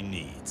answers he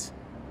needs.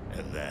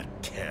 And that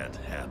can't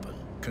happen.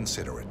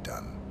 Consider it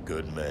done.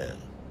 Good man.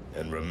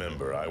 And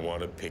remember, I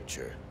want a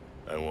picture.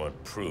 I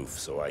want proof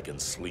so I can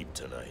sleep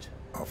tonight.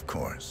 Of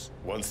course.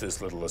 Once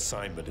this little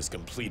assignment is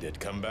completed,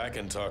 come back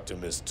and talk to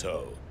Miss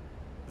Toe.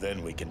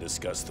 Then we can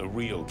discuss the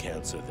real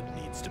cancer that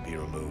needs to be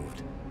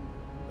removed.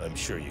 I'm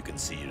sure you can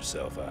see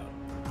yourself out.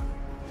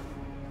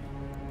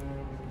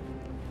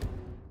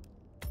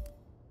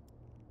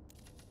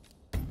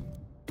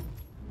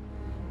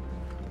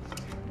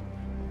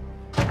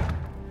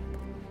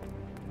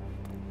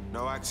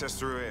 No access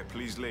through here.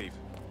 Please leave.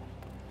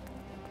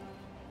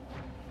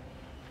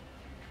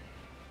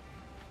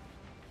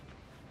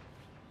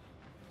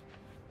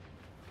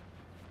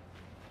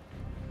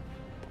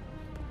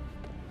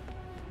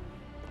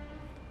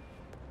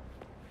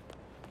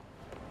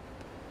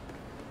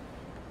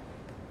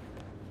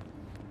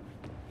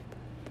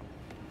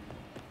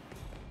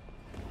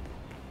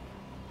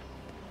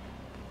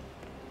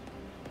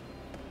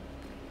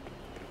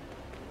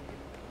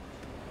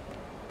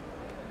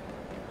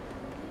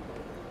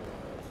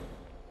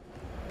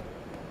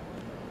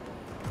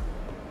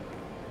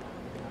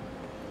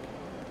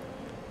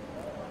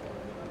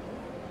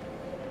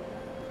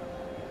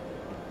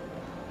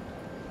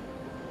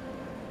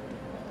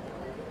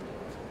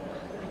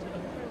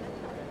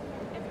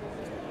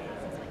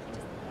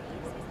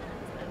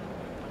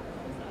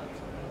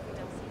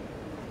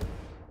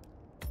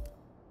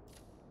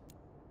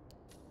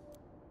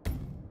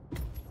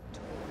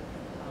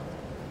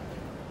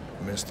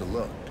 Mr.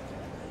 Looked,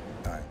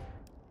 I...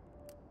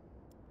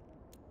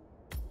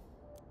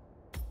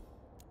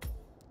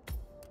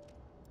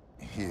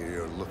 Here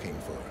you're looking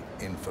for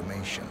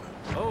information.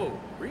 Oh,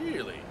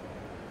 really?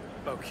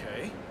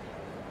 Okay.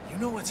 You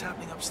know what's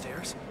happening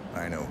upstairs?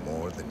 I know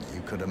more than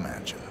you could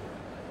imagine.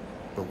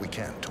 But we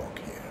can't talk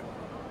here.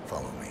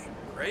 Follow me.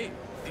 Great.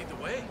 Lead the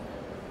way.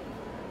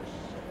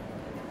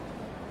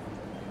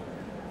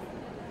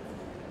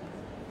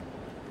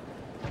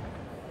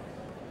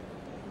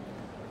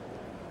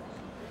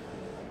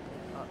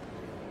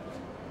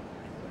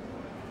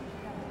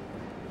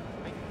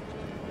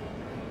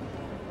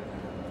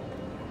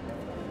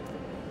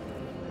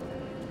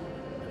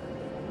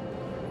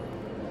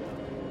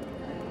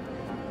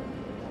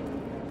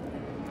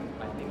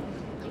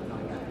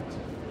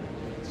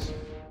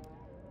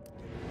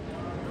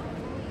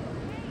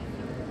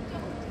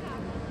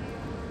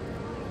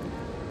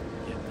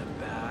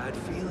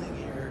 Feeling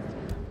here.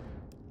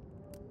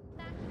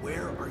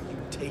 Where are you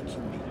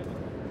taking me?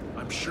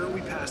 I'm sure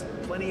we passed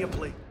plenty of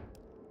places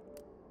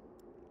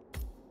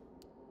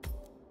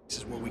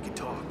where we could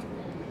talk.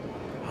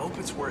 I hope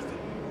it's worth it.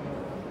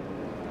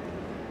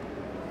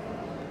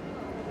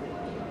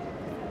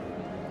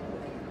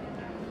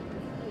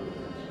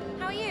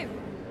 How are you?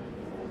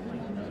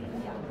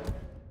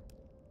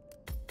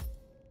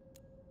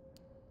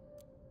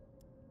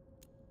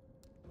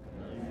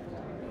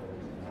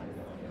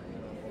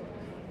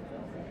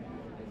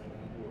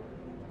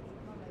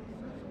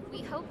 We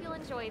hope you'll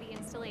enjoy the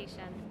installation.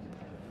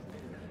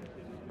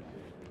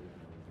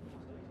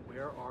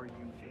 Where are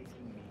you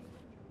taking me?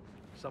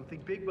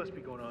 Something big must be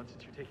going on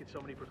since you're taking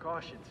so many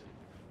precautions.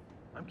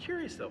 I'm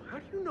curious though, how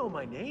do you know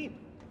my name?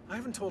 I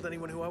haven't told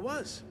anyone who I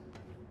was.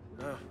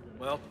 Oh,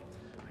 well,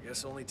 I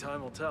guess only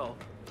time will tell.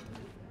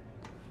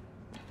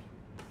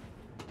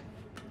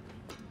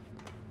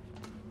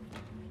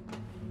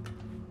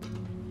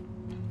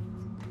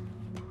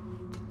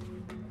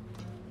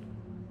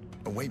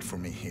 Wait for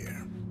me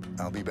here.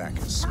 I'll be back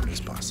as soon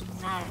as possible.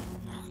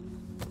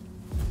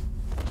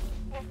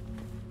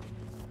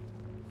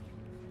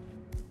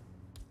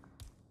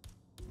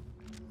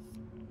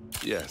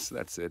 Yes,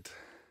 that's it.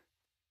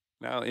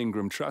 Now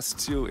Ingram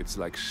trusts you, it's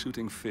like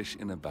shooting fish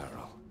in a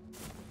barrel.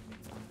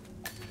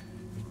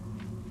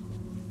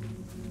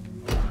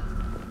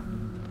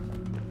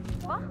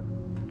 What?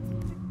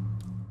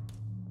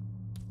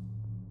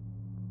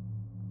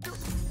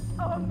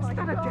 Oh my God.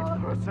 Is that a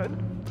dead person?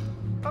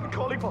 I'm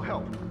calling for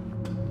help.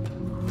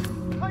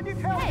 I need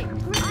help. Hey,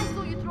 I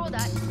saw you throw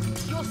that.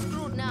 You're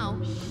screwed now.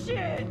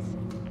 Shit!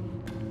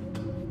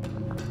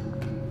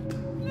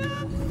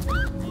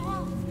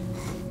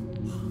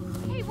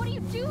 Hey, what are you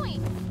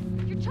doing?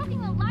 You're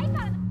choking the life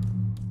out of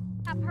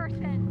that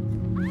person.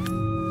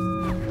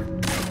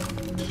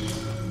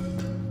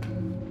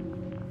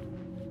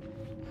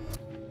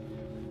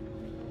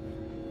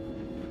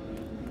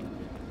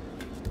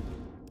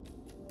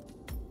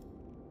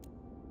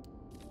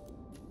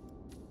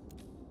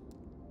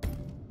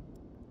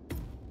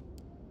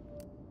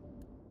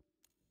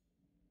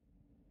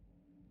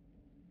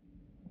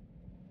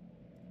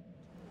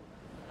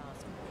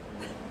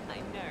 I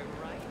know,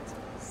 right?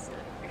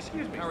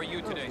 Excuse me. How are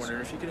you today, I was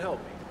wondering sir? if you could help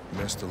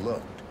me. Mr.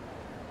 Looked,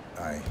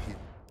 I...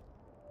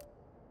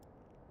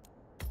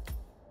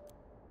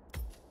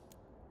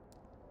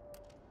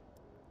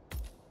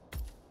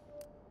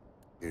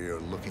 You're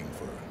looking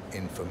for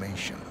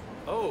information.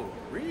 Oh,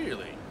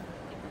 really?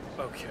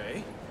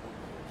 Okay.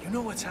 You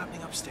know what's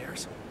happening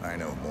upstairs? I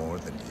know more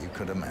than you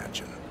could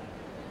imagine.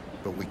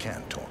 But we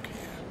can't talk here.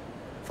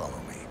 Follow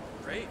me.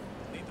 Great.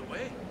 Lead the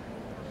way.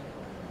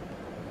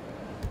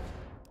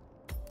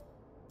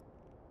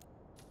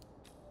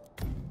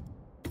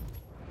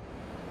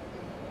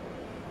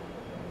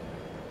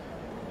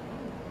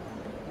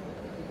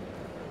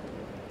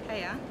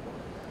 Heya.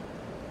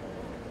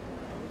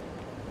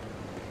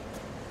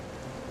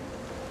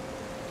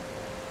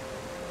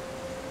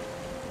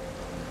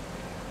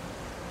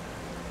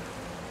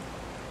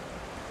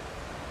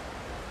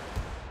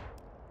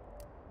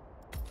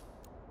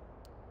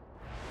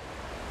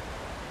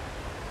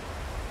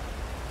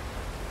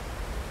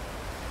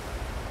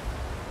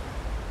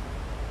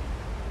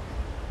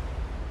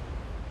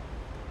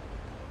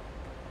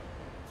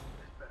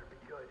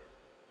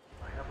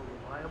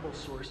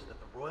 Source that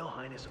the Royal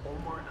Highness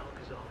Omar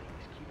Al-Ghazali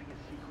is keeping a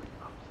secret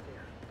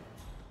upstairs.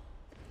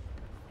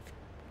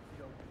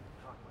 You don't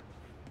talk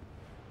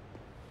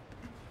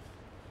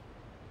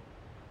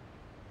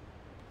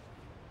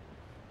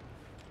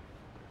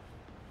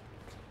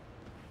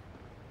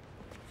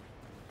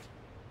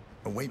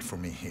much. Wait for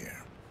me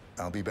here.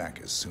 I'll be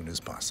back as soon as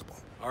possible.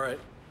 All right,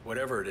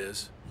 whatever it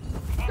is.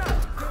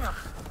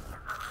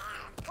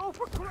 Oh,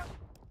 for crap!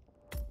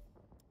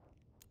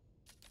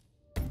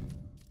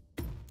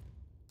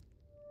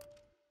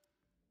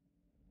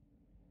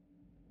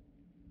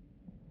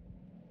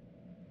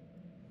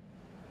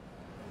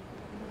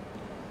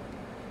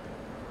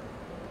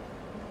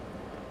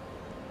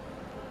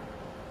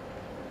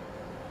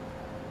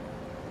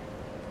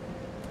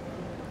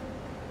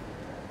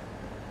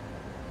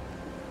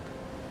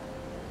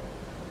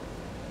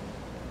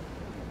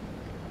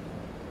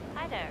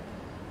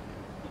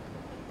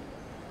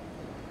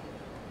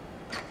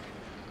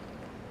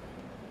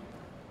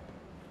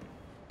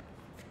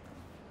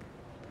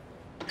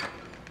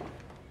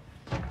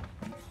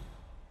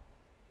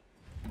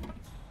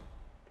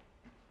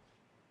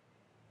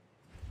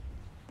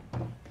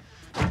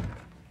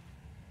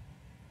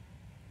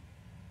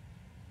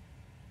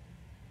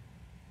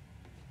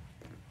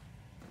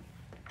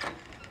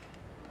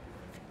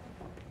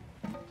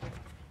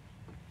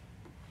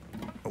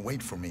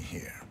 Wait for me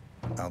here.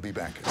 I'll be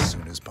back as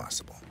soon as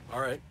possible.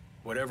 All right,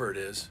 whatever it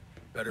is,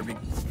 better be...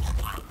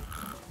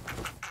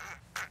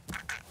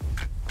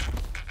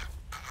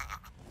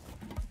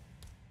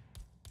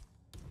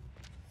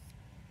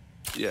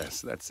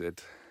 Yes, that's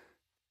it.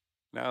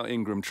 Now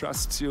Ingram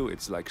trusts you.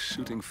 It's like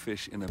shooting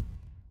fish in a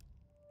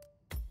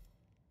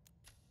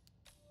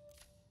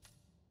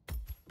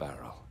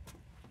barrel.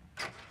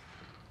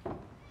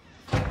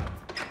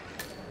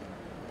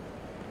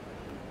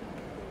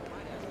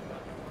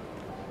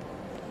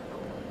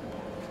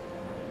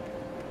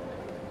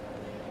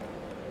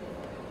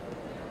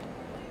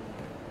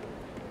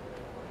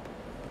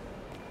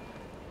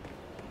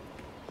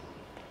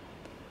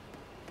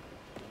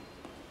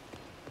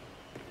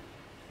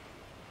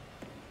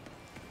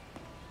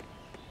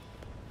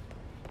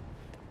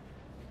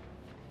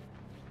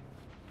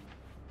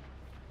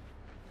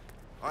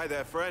 Hi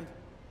there, friend.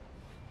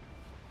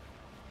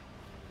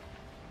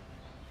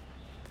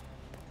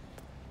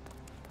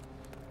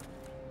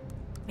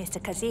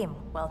 Mr. Kazim,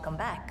 welcome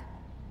back.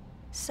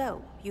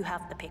 So, you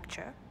have the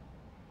picture?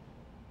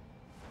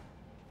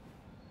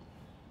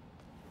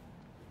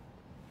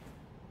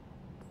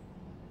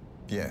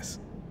 Yes,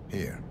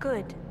 here.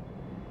 Good.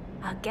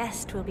 Our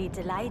guest will be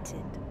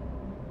delighted.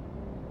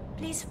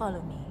 Please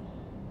follow me.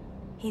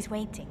 He's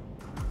waiting.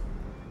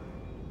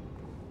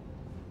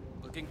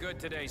 Looking good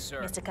today,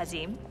 sir. Mr.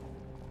 Kazim,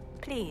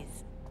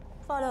 please,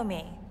 follow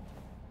me.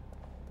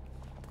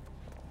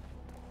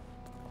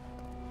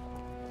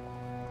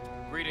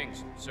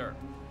 Greetings, sir.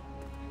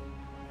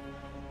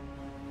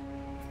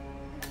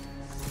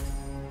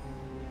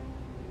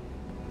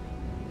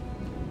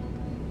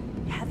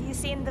 Have you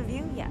seen the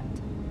view yet?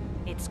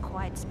 It's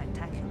quite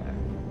spectacular.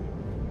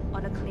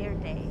 On a clear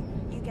day,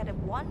 you get a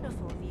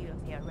wonderful view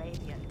of the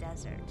Arabian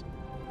desert.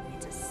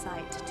 It's a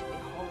sight to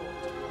behold,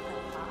 the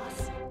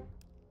vast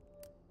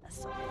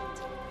of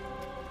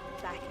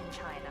it. Back in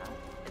China,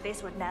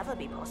 this would never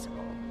be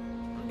possible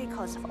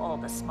because of all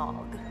the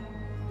smog.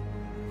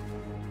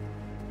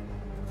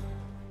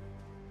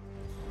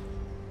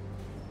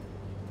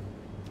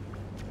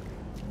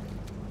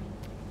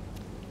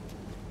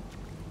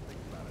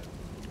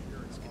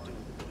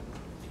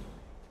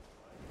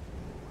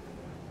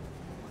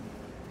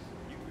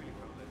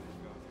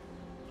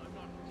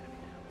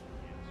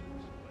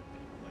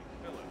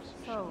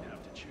 So,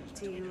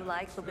 do you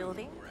like the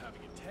building?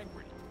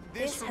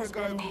 This has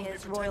been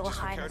His Royal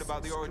Highness.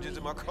 About the origins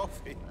of my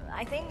coffee.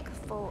 I think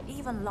for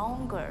even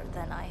longer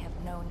than I have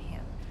known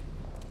him.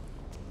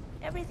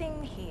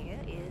 Everything here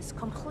is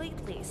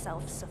completely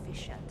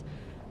self-sufficient.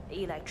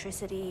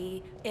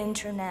 Electricity,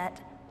 internet,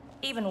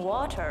 even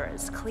water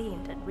is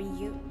cleaned and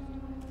reused.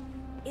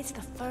 It's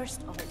the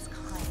first of its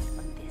kind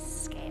on this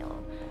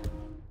scale.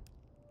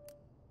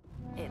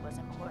 It was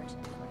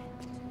important for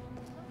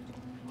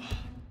him.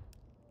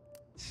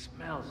 It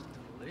smells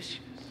delicious. Is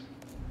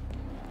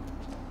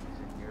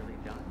it nearly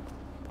done?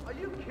 Are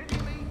you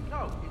kidding me?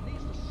 No, it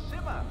needs to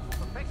simmer to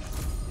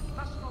perfection. It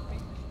must not be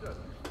disturbed.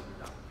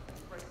 Now,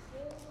 break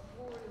all the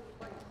glorious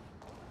flavors.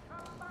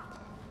 Come back.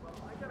 Well,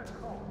 I got a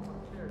call from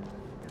upstairs.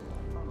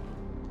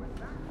 When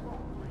that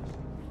clock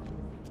reaches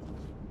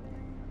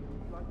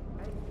like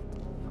 8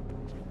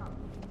 come.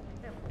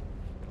 Careful.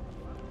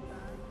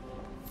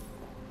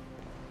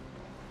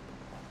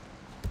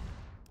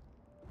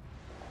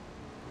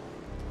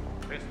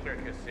 Mr.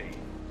 Cassie,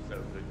 so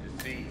good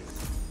to see you.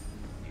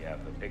 You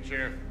have the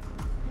picture?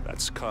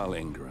 That's Carl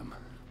Ingram,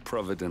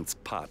 Providence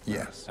partner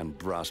Yes. and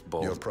brass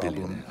balls Your problem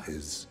billionaire.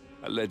 is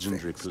a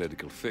legendary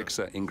political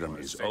fixer. Ingram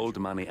is old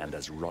money and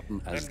as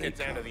rotten as Let's they get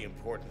down to come. the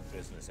important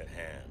business at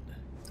hand.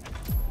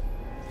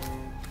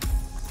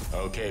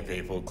 Okay,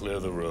 people, clear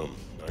the room.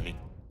 I need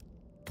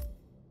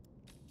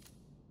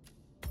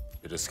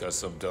to discuss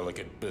some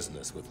delicate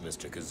business with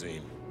Mr.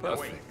 Kazim.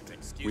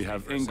 Perfect. We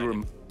have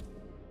Ingram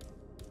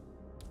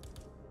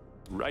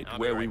right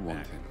where we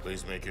want him.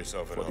 Please make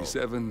yourself at home.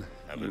 47,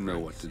 Have you a know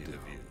great what to view do.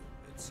 of you.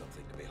 It's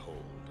something to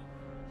behold.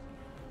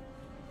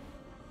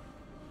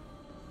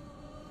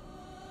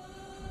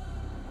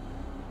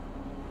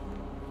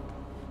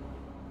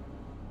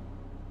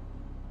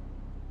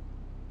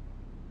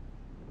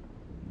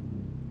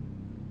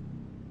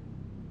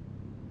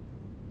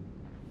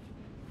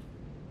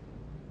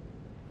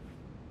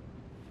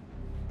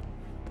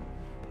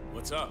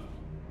 What's up?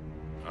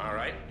 All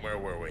right, where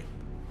were we?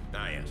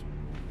 Ah, yes.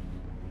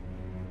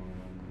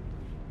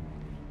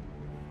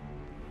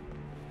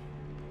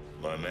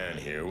 My man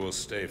here will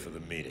stay for the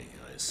meeting.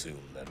 I assume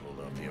that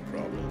will not be a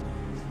problem.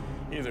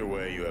 Either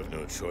way, you have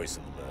no choice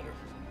in the matter.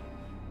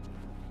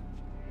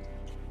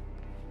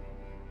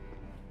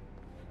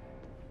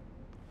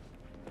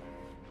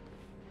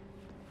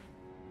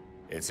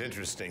 It's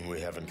interesting we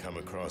haven't come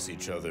across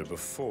each other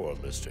before,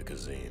 Mr.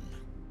 Kazim.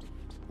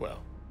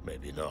 Well,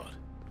 maybe not.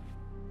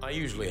 I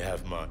usually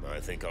have my... I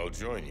think I'll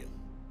join you.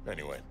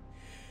 Anyway,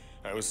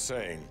 I was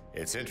saying,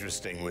 it's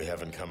interesting we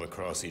haven't come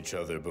across each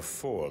other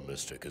before,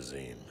 Mr.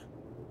 Kazim.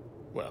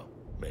 Well,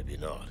 maybe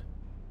not.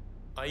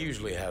 I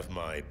usually have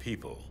my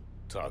people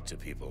talk to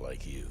people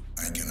like you.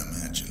 I can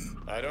imagine.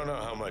 I don't know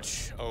how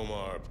much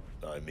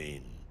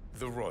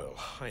the Royal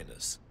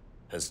Highness,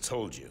 has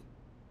told you.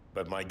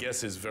 But my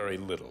guess is very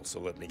little, so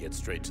let me get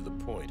straight to the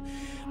point.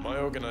 My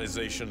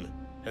organization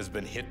has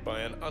been hit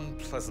by an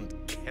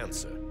unpleasant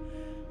cancer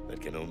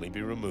that can only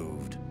be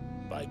removed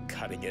by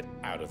cutting it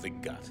out of the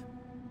gut,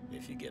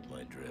 if you get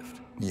my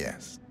drift.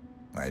 Yes,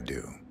 I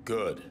do.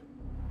 Good.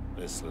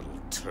 This little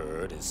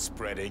turd is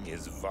spreading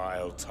his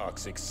vile,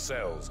 toxic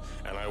cells,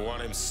 and I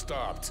want him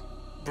stopped.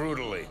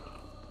 Brutally.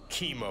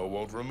 Chemo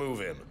won't remove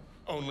him.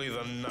 Only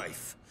the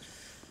knife.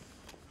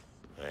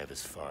 I have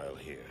his file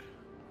here.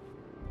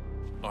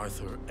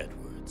 Arthur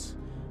Edwards.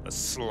 A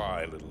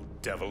sly little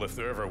devil, if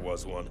there ever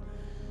was one.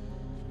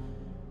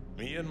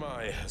 Me and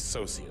my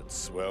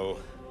associates, well,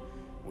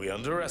 we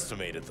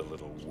underestimated the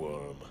little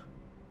worm.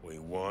 We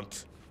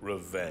want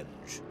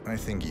revenge. I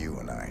think you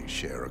and I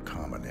share a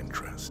common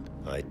interest.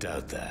 I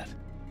doubt that.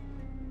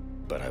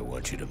 But I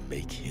want you to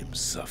make him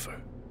suffer.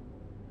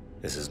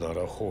 This is not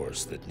a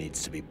horse that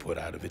needs to be put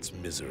out of its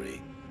misery.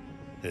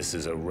 This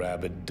is a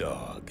rabid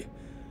dog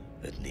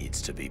that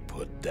needs to be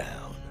put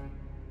down.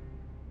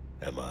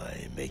 Am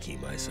I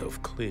making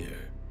myself clear,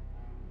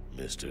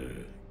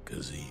 Mr.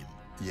 Kazim?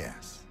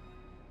 Yes.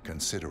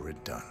 Consider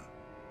it done.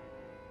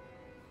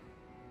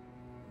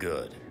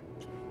 Good.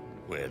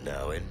 We're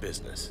now in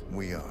business.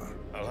 We are.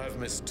 I'll have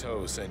Miss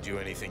Toe send you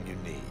anything you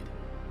need.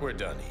 We're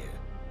done here.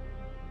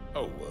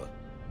 Oh,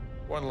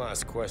 one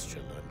last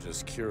question. I'm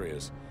just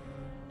curious.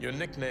 You're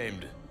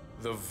nicknamed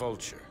the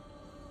Vulture.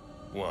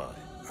 Why?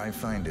 I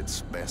find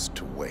it's best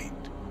to wait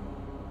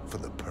for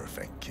the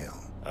perfect kill.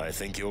 I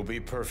think you'll be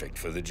perfect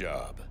for the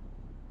job.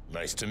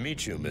 Nice to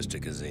meet you,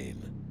 Mr.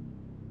 Kazim.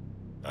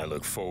 I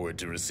look forward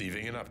to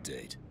receiving an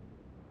update.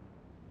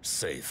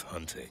 Safe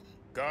hunting.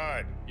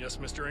 Guard! Yes,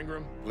 Mr.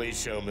 Ingram?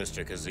 Please show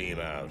Mr. Kazim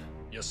out.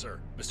 Yes, sir.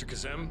 Mr.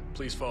 Kazim,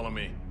 please follow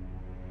me.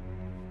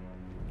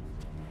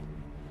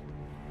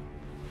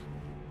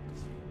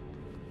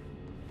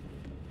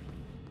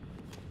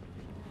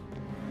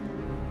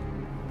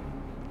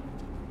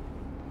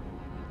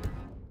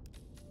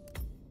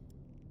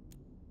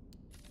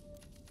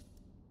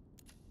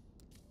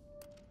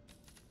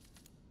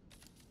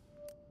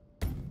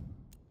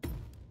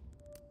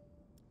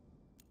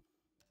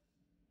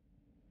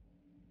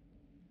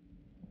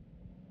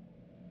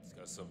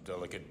 Some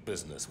delicate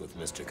business with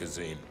Mr.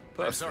 Kazim.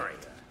 Perfect. I'm sorry.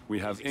 We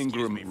have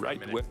Ingram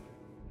right where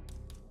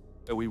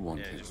we want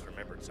him. Just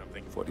remembered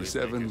something.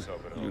 47,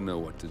 you know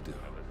what to do.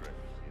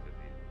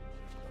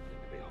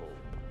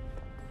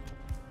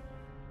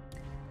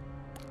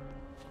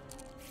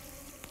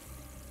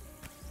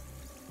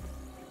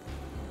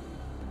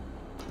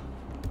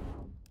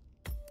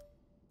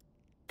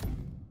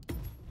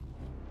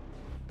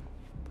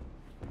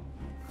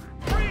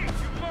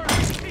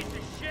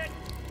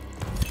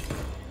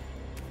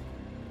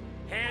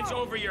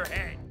 Over your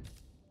head.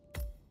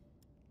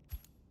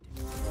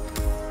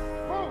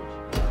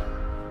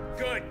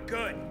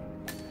 Good.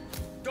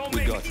 Don't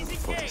We make got it him, easy,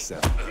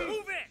 47.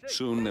 Move it.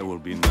 Soon there will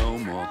be no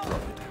more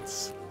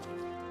Providence.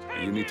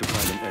 You need to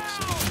find an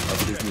exit. Our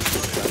business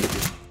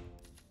is done.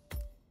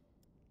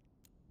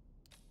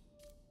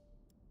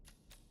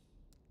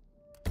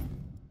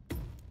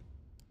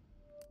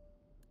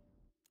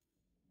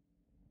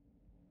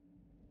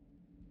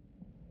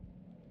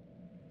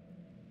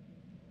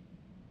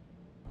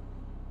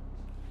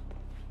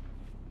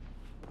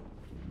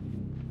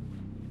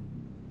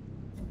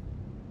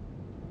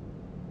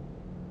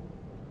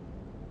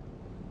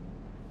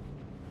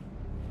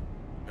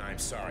 I'm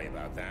sorry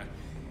about that.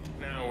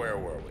 Now, where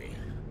were we?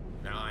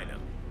 Now I know.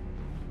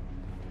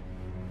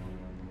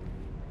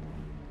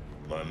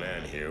 My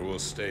man here will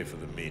stay for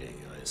the meeting.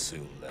 I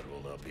assume that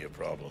will not be a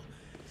problem.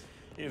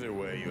 Either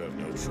way, you have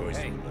no choice.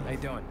 Hey, how you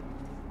doing?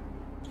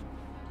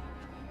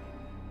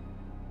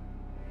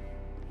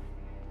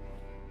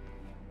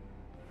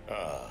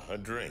 Ah, a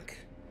drink.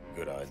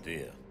 Good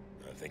idea.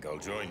 I think I'll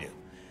join you.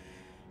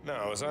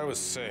 Now, as I was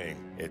saying,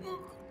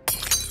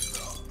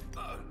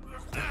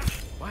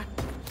 What?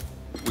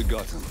 We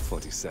got him,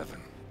 47.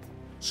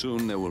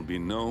 Soon there will be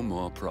no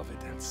more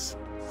Providence.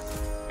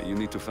 You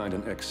need to find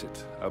an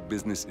exit. Our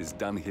business is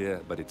done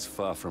here, but it's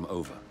far from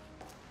over.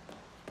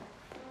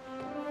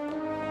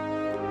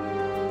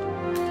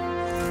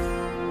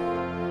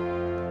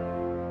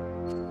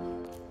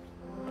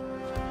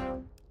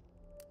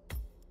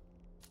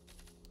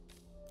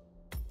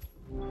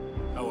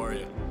 How are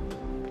you?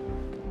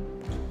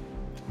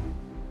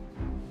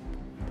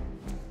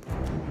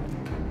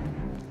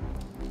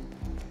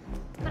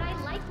 But I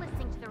like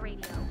listening to the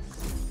radio.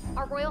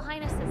 Our Royal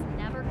Highness has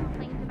never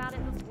complained about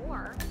it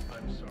before.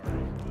 I'm sorry,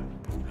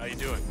 but how you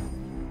doing?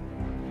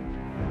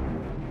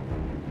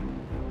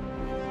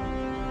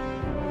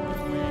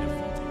 Wait a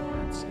few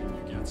words and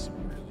you get some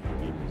really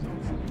good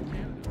results in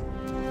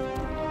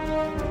Canada.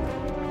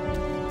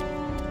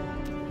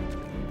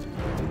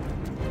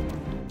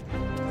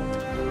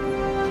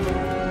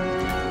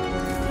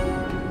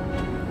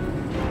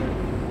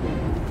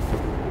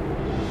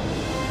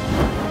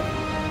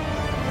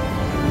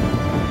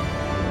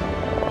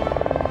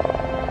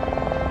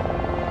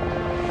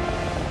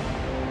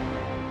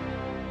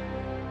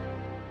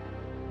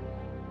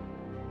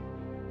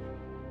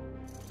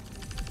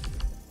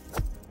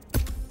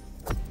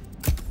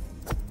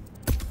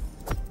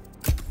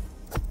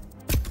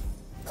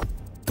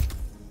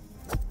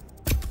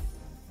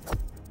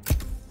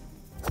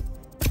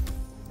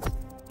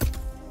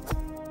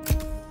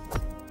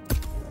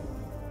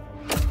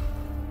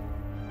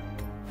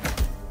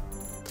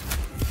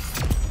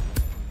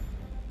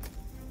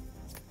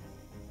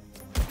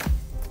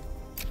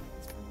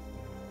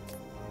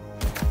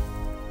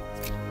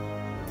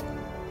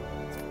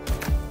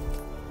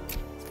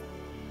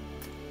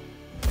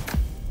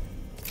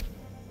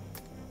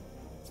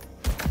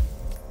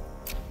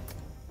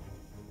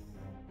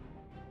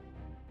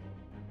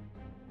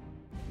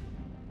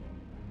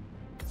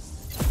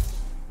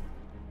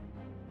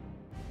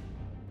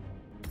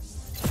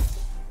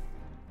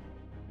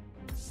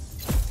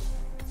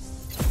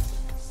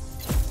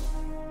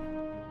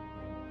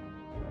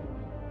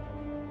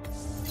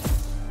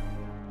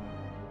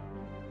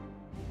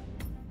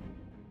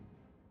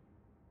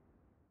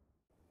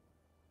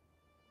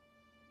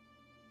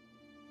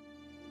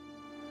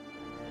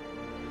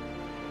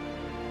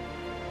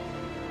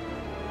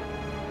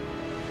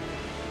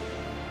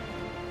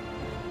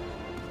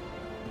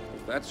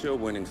 that's your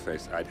winning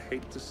face, I'd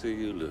hate to see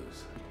you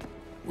lose.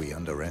 We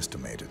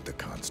underestimated the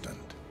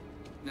Constant.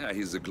 Yeah,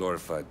 he's a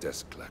glorified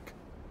desk clerk.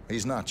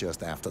 He's not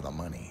just after the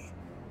money.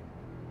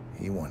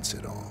 He wants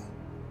it all.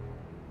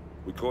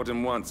 We caught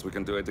him once, we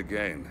can do it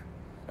again.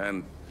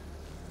 And,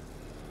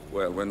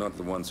 well, we're not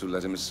the ones who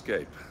let him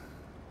escape.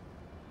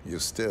 You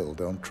still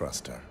don't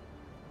trust her.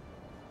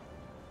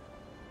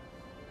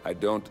 I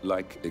don't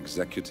like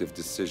executive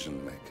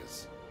decision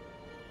makers.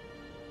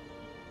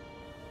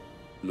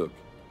 Look,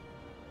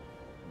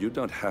 you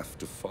don't have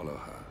to follow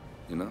her,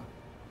 you know?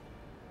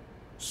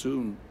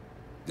 Soon,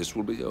 this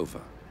will be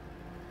over.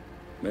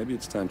 Maybe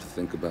it's time to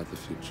think about the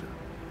future.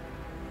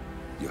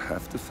 You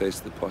have to face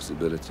the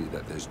possibility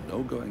that there's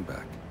no going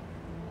back.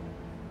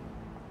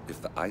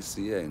 If the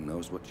ICA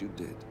knows what you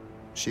did...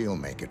 She'll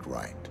make it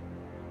right.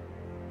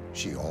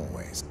 She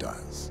always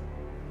does.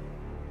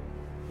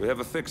 We have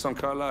a fix on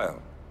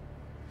Carlisle.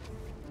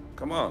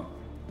 Come on.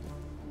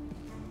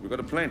 We've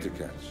got a plane to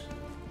catch.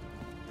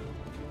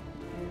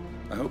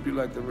 I hope you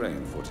like the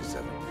rain,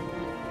 47.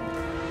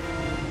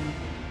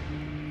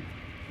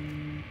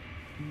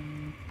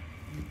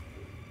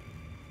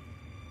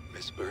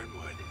 Miss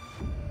Burnwood.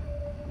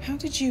 How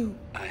did you...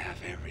 I have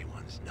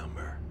everyone's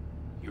number.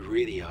 You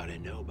really ought to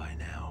know by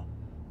now.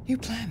 You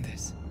planned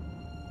this?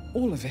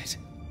 All of it?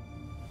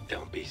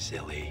 Don't be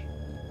silly.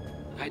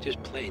 I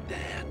just played the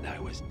hand I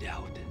was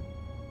dealt.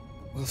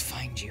 We'll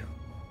find you.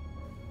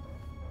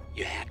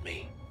 You had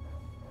me.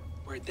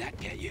 Where'd that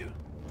get you?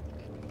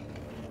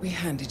 We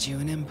handed you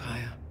an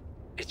empire.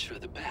 It's for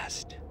the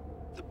best.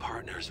 The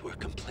partners were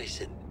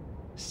complacent,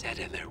 set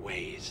in their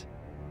ways.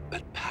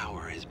 But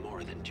power is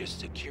more than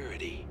just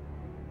security.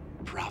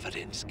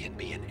 Providence can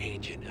be an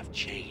agent of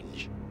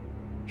change.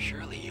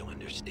 Surely you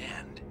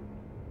understand.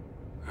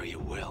 Or you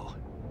will.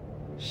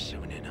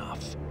 Soon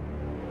enough.